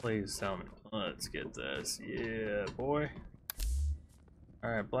 Please tell me. Let's get this. Yeah, boy.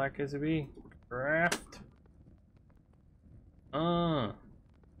 Alright, black as a bee. Craft.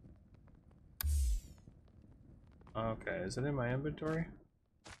 Okay, is it in my inventory?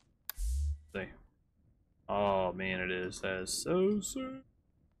 Let's see. Oh man, it is. That is so soon.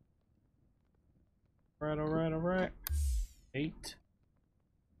 Alright. 8.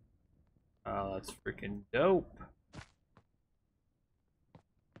 Oh, that's freaking dope.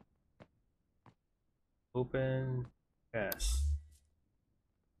 Open. Yes.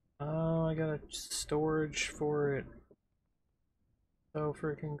 Oh, I got a storage for it. So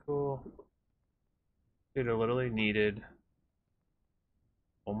freaking cool. Dude, I literally needed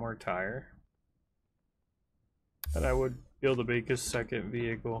one more tire. And I would be able to make a second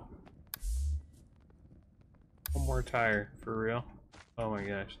vehicle. One more tire, for real. Oh my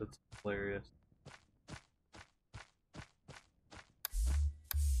gosh, that's hilarious.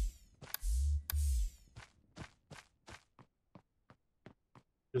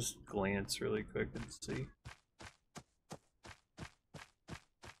 Just glance really quick and see.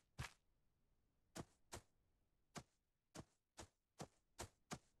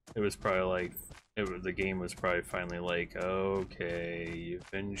 It was probably like, the game was probably finally like, okay, you've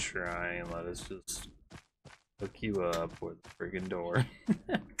been trying, let us just hook you up with the friggin' door.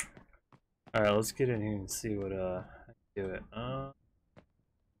 Alright, let's get in here and see what, I can do it.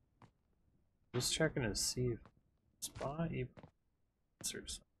 Just checking to see if spot you or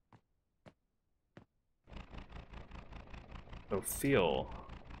something. So fuel.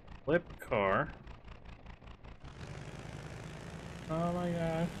 Flip car. Oh my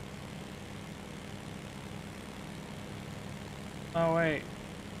god. Oh wait.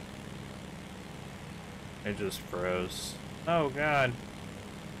 It just froze. Oh god.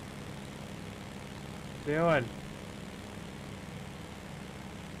 What are you doing?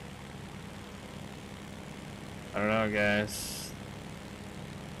 I don't know, guys.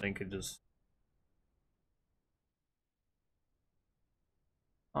 I think it just...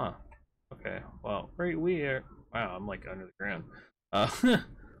 Huh. Okay. Well, right, we are... Wow, I'm like under the ground. Uh,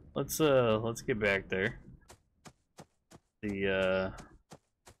 let's get back there. The,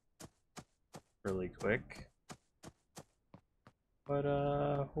 really quick. But,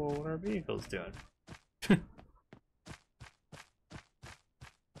 well, what are our vehicles doing?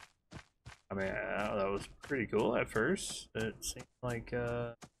 I mean, that was pretty cool at first. It seemed like,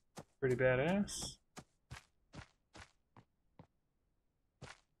 pretty badass.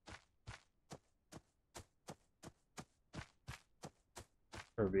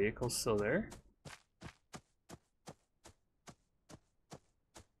 Our vehicle's still there?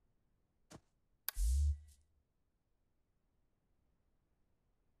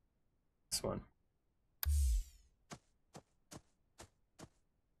 This one.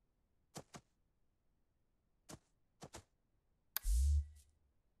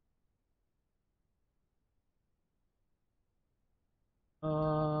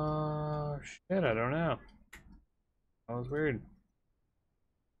 Shit, I don't know. That was weird.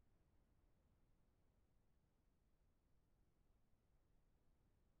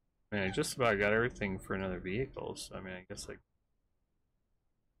 I mean, I just about got everything for another vehicle, so I mean, I guess I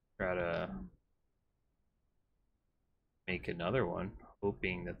try to make another one,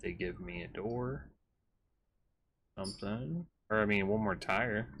 hoping that they give me a door, something. Or, I mean, one more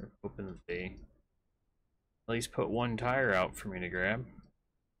tire. Hoping that they at least put one tire out for me to grab.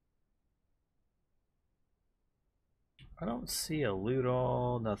 I don't see a loot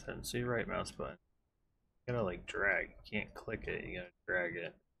all, nothing. See right mouse button. You gotta like drag. You can't click it, you gotta drag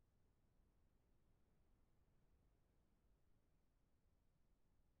it.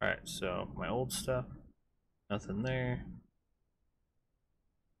 Alright, so my old stuff. Nothing there.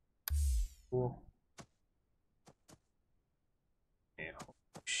 Cool. Yeah,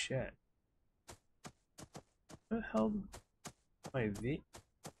 holy shit. What the hell did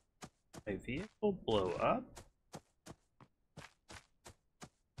my vehicle blow up?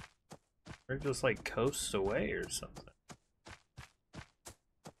 Or just like coasts away or something?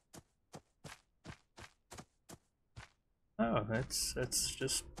 Oh, it's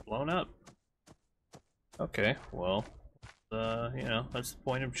just blown up. Okay, well, you know, that's the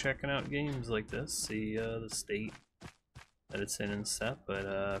point of checking out games like this. See the state that it's in and stuff.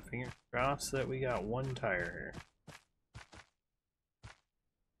 But fingers crossed that we got one tire here.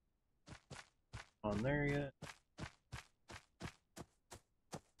 On there yet?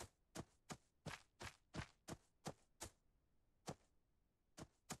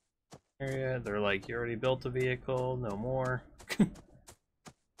 Area. They're like, you already built a vehicle, no more.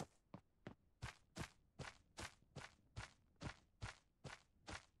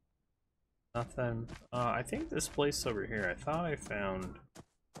 Nothing. I think this place over here, I thought I found...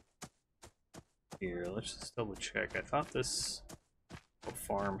 Here, let's just double check. I thought this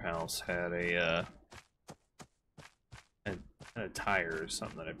farmhouse had had a tire or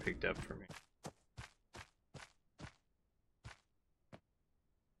something that I picked up for me.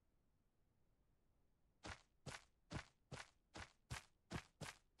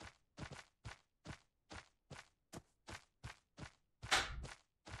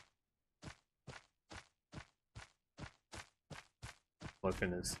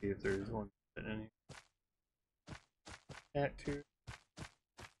 looking to see if there's one sitting in here. Cat too.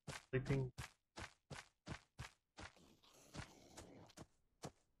 Sleeping.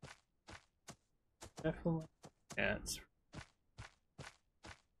 Definitely cats.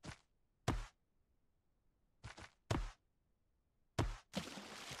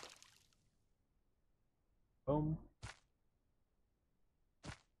 Boom.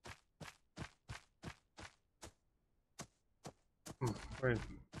 Where?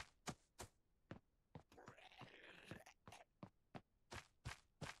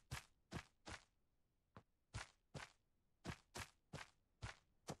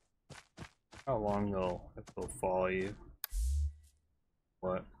 How long they'll follow you?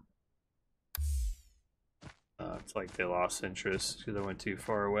 What? It's like they lost interest because they went too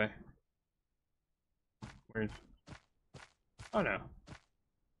far away. Where? Oh no.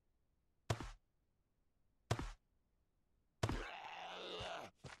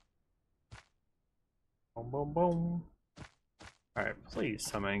 Boom, boom, boom. Alright, please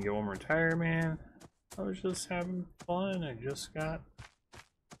tell me I can get one more tire, man. I was just having fun. I just got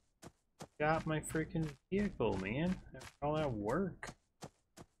my freaking vehicle, man. After all that work.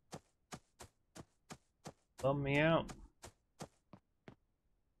 Bum me out.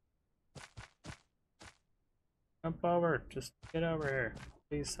 Jump over. Just get over here.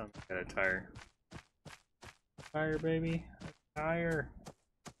 Please tell me I got a tire. Tire, baby. A tire.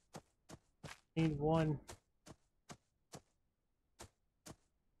 Need one.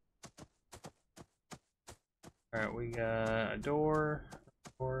 Alright, we got a door.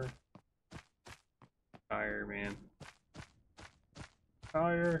 Tire, man.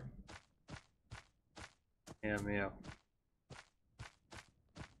 Tire. Yeah.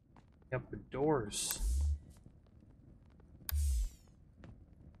 Yep, the doors.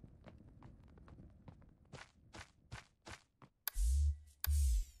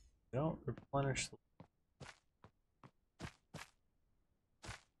 Don't replenish the...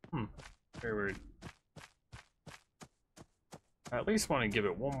 Very weird. I at least want to give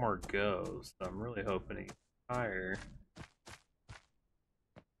it one more go, so I'm really hoping to get higher.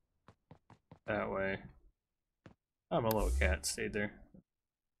 That way. Oh, my little cat stayed there.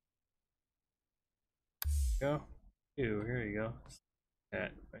 Go. Ew, here you go.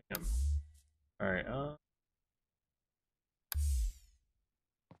 Cat. Bam. Alright,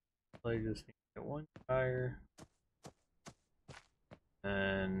 I just need to get one tire.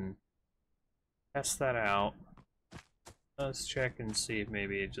 And test that out. Let's check and see if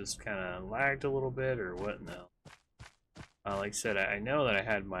maybe it just kind of lagged a little bit or what now. Like I said, I know that I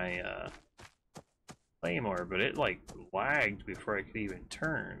had my Claymore, but it like lagged before I could even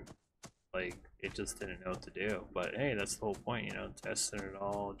turn. Like, it just didn't know what to do. But hey, that's the whole point, you know, testing it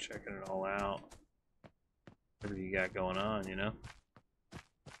all, checking it all out. Whatever you got going on, you know.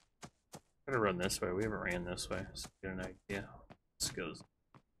 Gotta run this way. We haven't ran this way. Let's get an idea. This goes.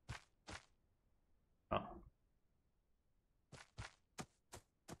 Oh.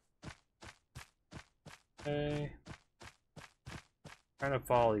 Okay. Trying to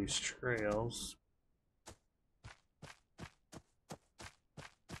follow these trails.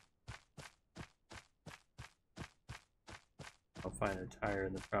 I'll find a tire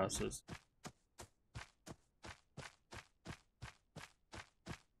in the process.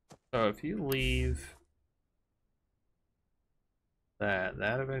 So if you leave that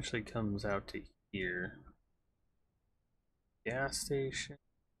eventually comes out to here. Gas station.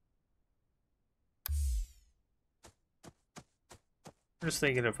 I'm just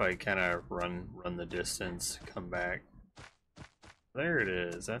thinking if I kind of run the distance, come back. There it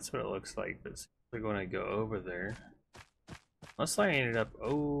is. That's what it looks like. But we're going to go over there. Unless I ended up.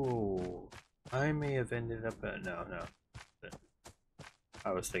 Oh, I may have ended up at no.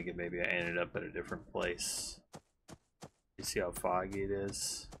 I was thinking maybe I ended up at a different place. You see how foggy it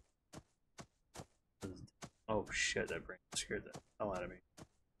is? Oh shit! That brain scared the hell out of me.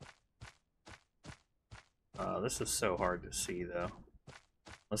 This is so hard to see though.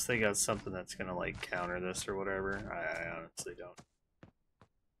 Unless they got something that's gonna like counter this or whatever. I honestly don't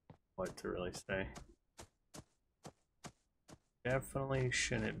know what to really say. Definitely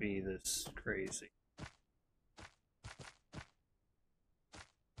shouldn't be this crazy.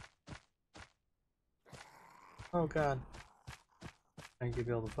 Oh god. I ain't gonna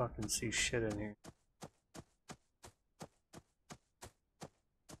be able to fucking see shit in here.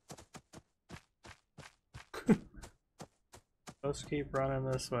 Let's keep running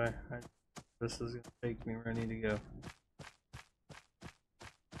this way. This is gonna take me where I need to go.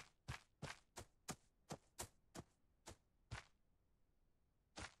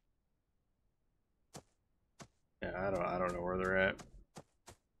 Yeah, I don't know where they're at.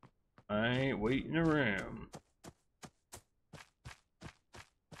 I ain't waiting around.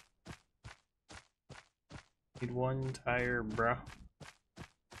 Need one tire, bruh.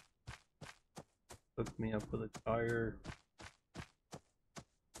 Hook me up with a tire.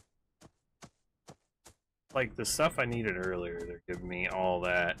 Like the stuff I needed earlier, they're giving me all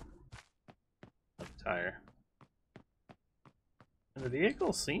that. A tire. And the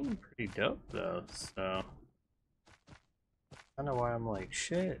vehicle seemed pretty dope though, so I don't know why I'm like,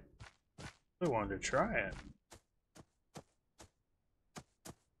 shit. I wanted to try it.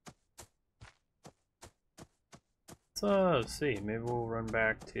 So let's see, maybe we'll run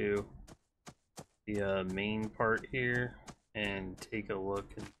back to the main part here and take a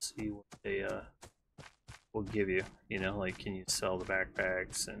look and see what they will give you. You know, like can you sell the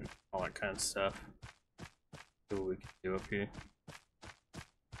backpacks and all that kind of stuff. See what we can do up here.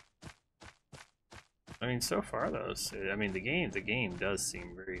 I mean, so far though, I mean the game does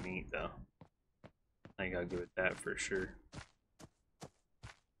seem very neat though. I think I'll give it that for sure.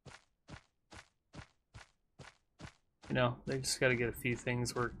 You know, they just got to get a few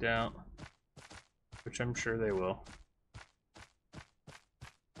things worked out, which I'm sure they will.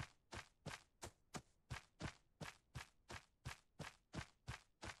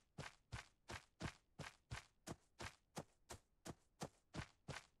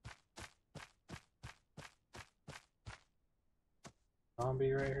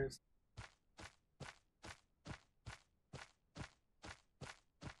 Zombie right here.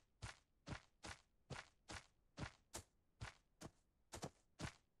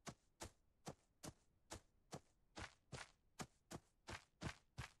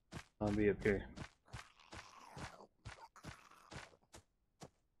 Zombie up here.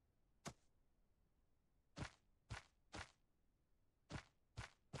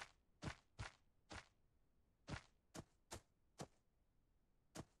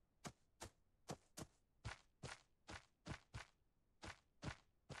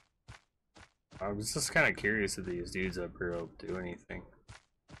 I was just kind of curious if these dudes up here will do anything.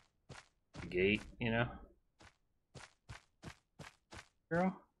 The gate, you know?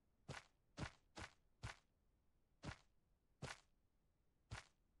 Girl?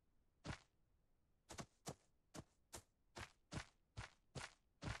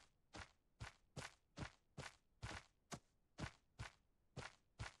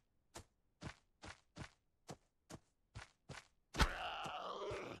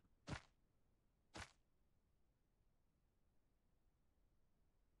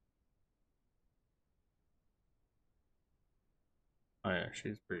 Oh yeah,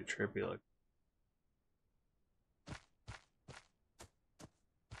 she's pretty trippy looking.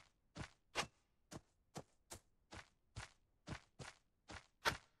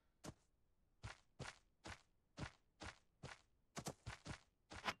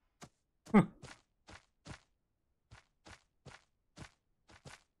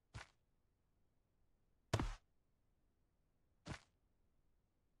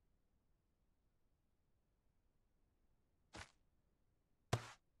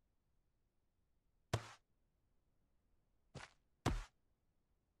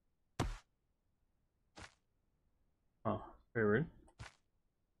 Oh, very rude.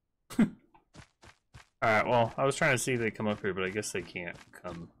 Alright, well, I was trying to see if they come up here, but I guess they can't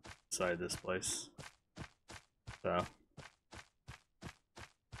come inside this place. So.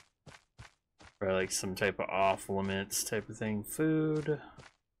 Or like some type of off limits type of thing. Food,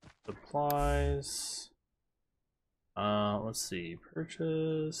 supplies. Let's see.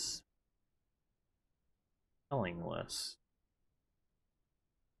 Purchase. Selling list.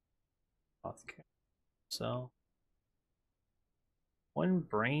 Healthcare. Sell. One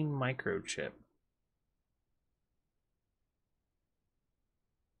brain microchip.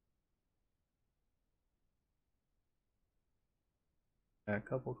 A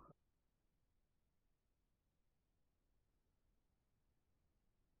couple.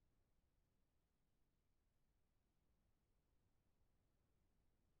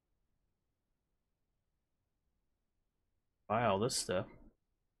 Buy all this stuff.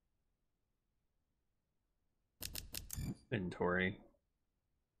 Inventory.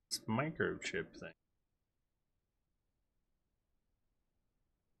 This microchip thing.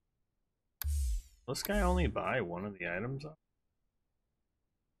 This guy only buy one of the items?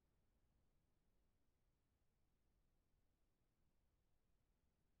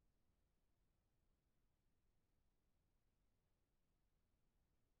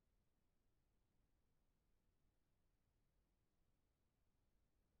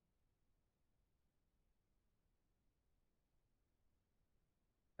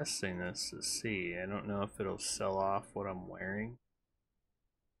 Testing this to see. I don't know if it'll sell off what I'm wearing.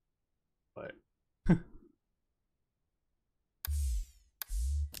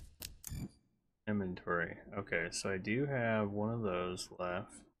 Inventory. Okay, so I do have one of those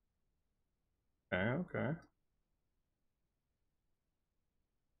left. Okay, okay.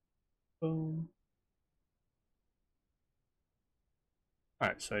 Boom.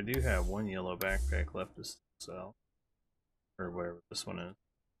 Alright, so I do have one yellow backpack left to sell. Or wherever this one is.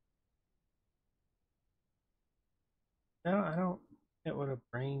 No, I don't get what a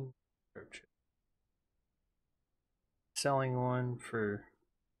brain search is. Selling one for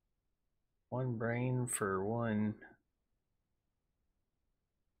one brain for one,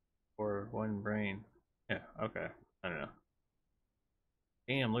 or one brain. Yeah, okay. I don't know.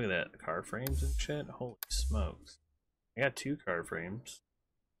 Damn, look at that. Car frames and shit. Holy smokes. I got 2 car frames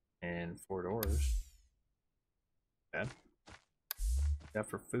and 4 doors. Bad. Got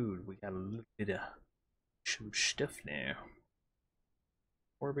for food. We got a little bit of some stuff now.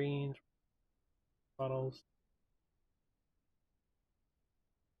 4 beans, bottles.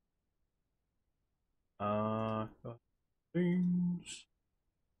 Beans.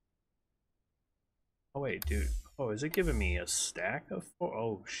 Oh wait, dude. Oh, is it giving me a stack of 4?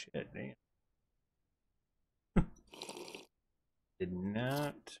 Oh shit, damn. Did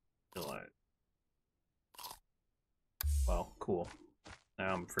not realize. Well, cool.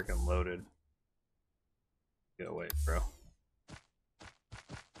 Now I'm freaking loaded. Go away, bro.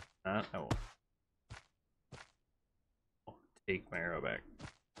 Not. I will take my arrow back.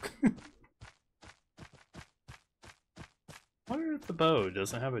 I wonder if the bow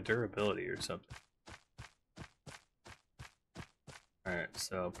doesn't have a durability or something. Alright,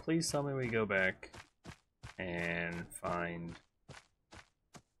 so please tell me we go back and find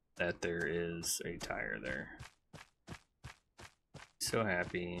that there is a tire there. So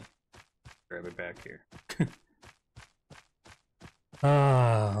happy. Grab it back here.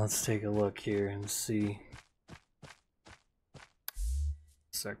 Let's take a look here and see.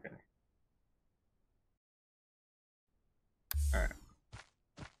 Second. Alright.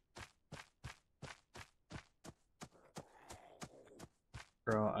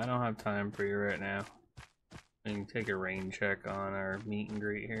 Bro, I don't have time for you right now. We can take a rain check on our meet and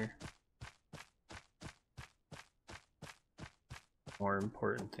greet here. More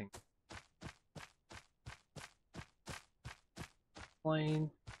important thing. Plane.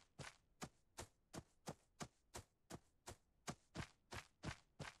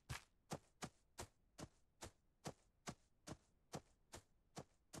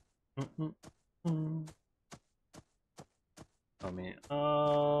 Oh man,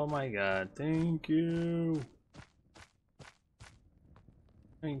 oh my god, thank you.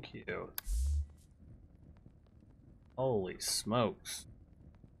 Thank you. Holy smokes.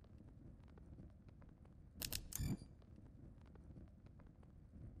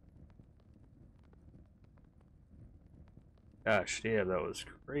 Gosh, yeah, that was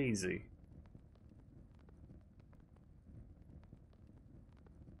crazy.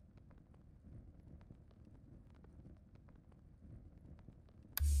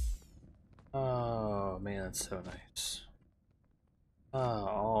 Oh man, that's so nice. Oh,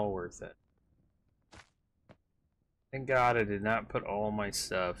 all worth it. Thank God I did not put all my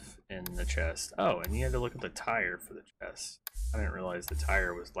stuff in the chest. Oh, and you had to look at the tire for the chest. I didn't realize the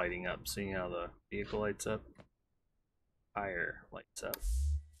tire was lighting up. See how the vehicle lights up? Tire lights up.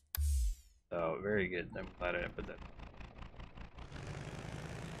 So, very good. I'm glad I didn't put that.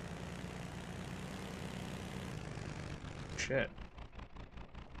 Shit.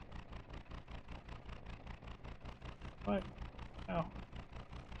 What? Oh.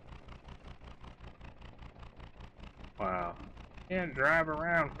 Wow. Can't drive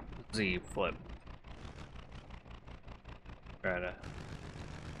around. Z flip. Try to.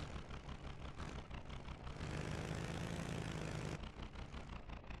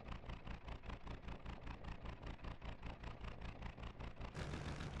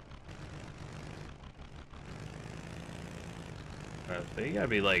 But you gotta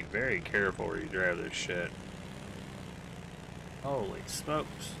be like very careful where you drive this shit. Holy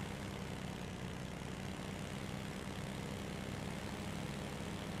smokes.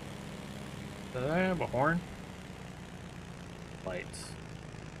 Does I have a horn? Lights.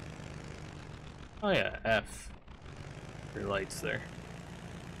 Oh yeah, F. Your lights there.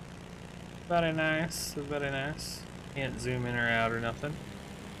 Very nice, very nice. Can't zoom in or out or nothing.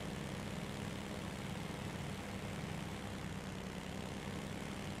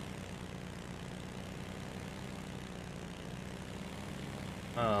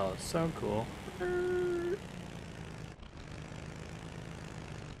 Oh, so cool.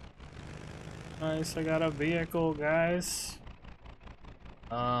 Nice, I got a vehicle, guys.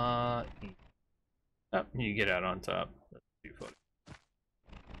 Oh, you get out on top. That's too funny.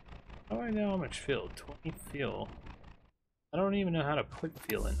 How do I know how much fuel? 20 fuel. I don't even know how to put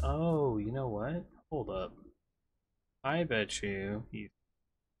fuel in. Oh, you know what? Hold up. I bet you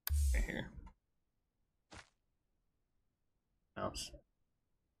right here. Mouse.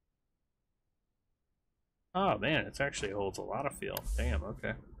 Oh man, it actually holds a lot of fuel. Damn,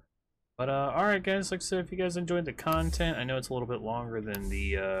 okay. But alright guys, like I said, if you guys enjoyed the content, I know it's a little bit longer than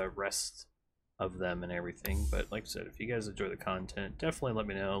the rest of them and everything, but like I said, if you guys enjoy the content, definitely let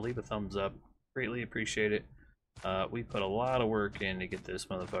me know. Leave a thumbs up. Greatly appreciate it. We put a lot of work in to get this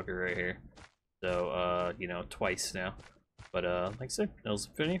motherfucker right here. So, you know, twice now. But like I said, Nils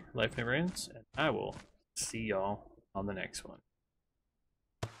Infinity, life never ends, and I will see y'all on the next one.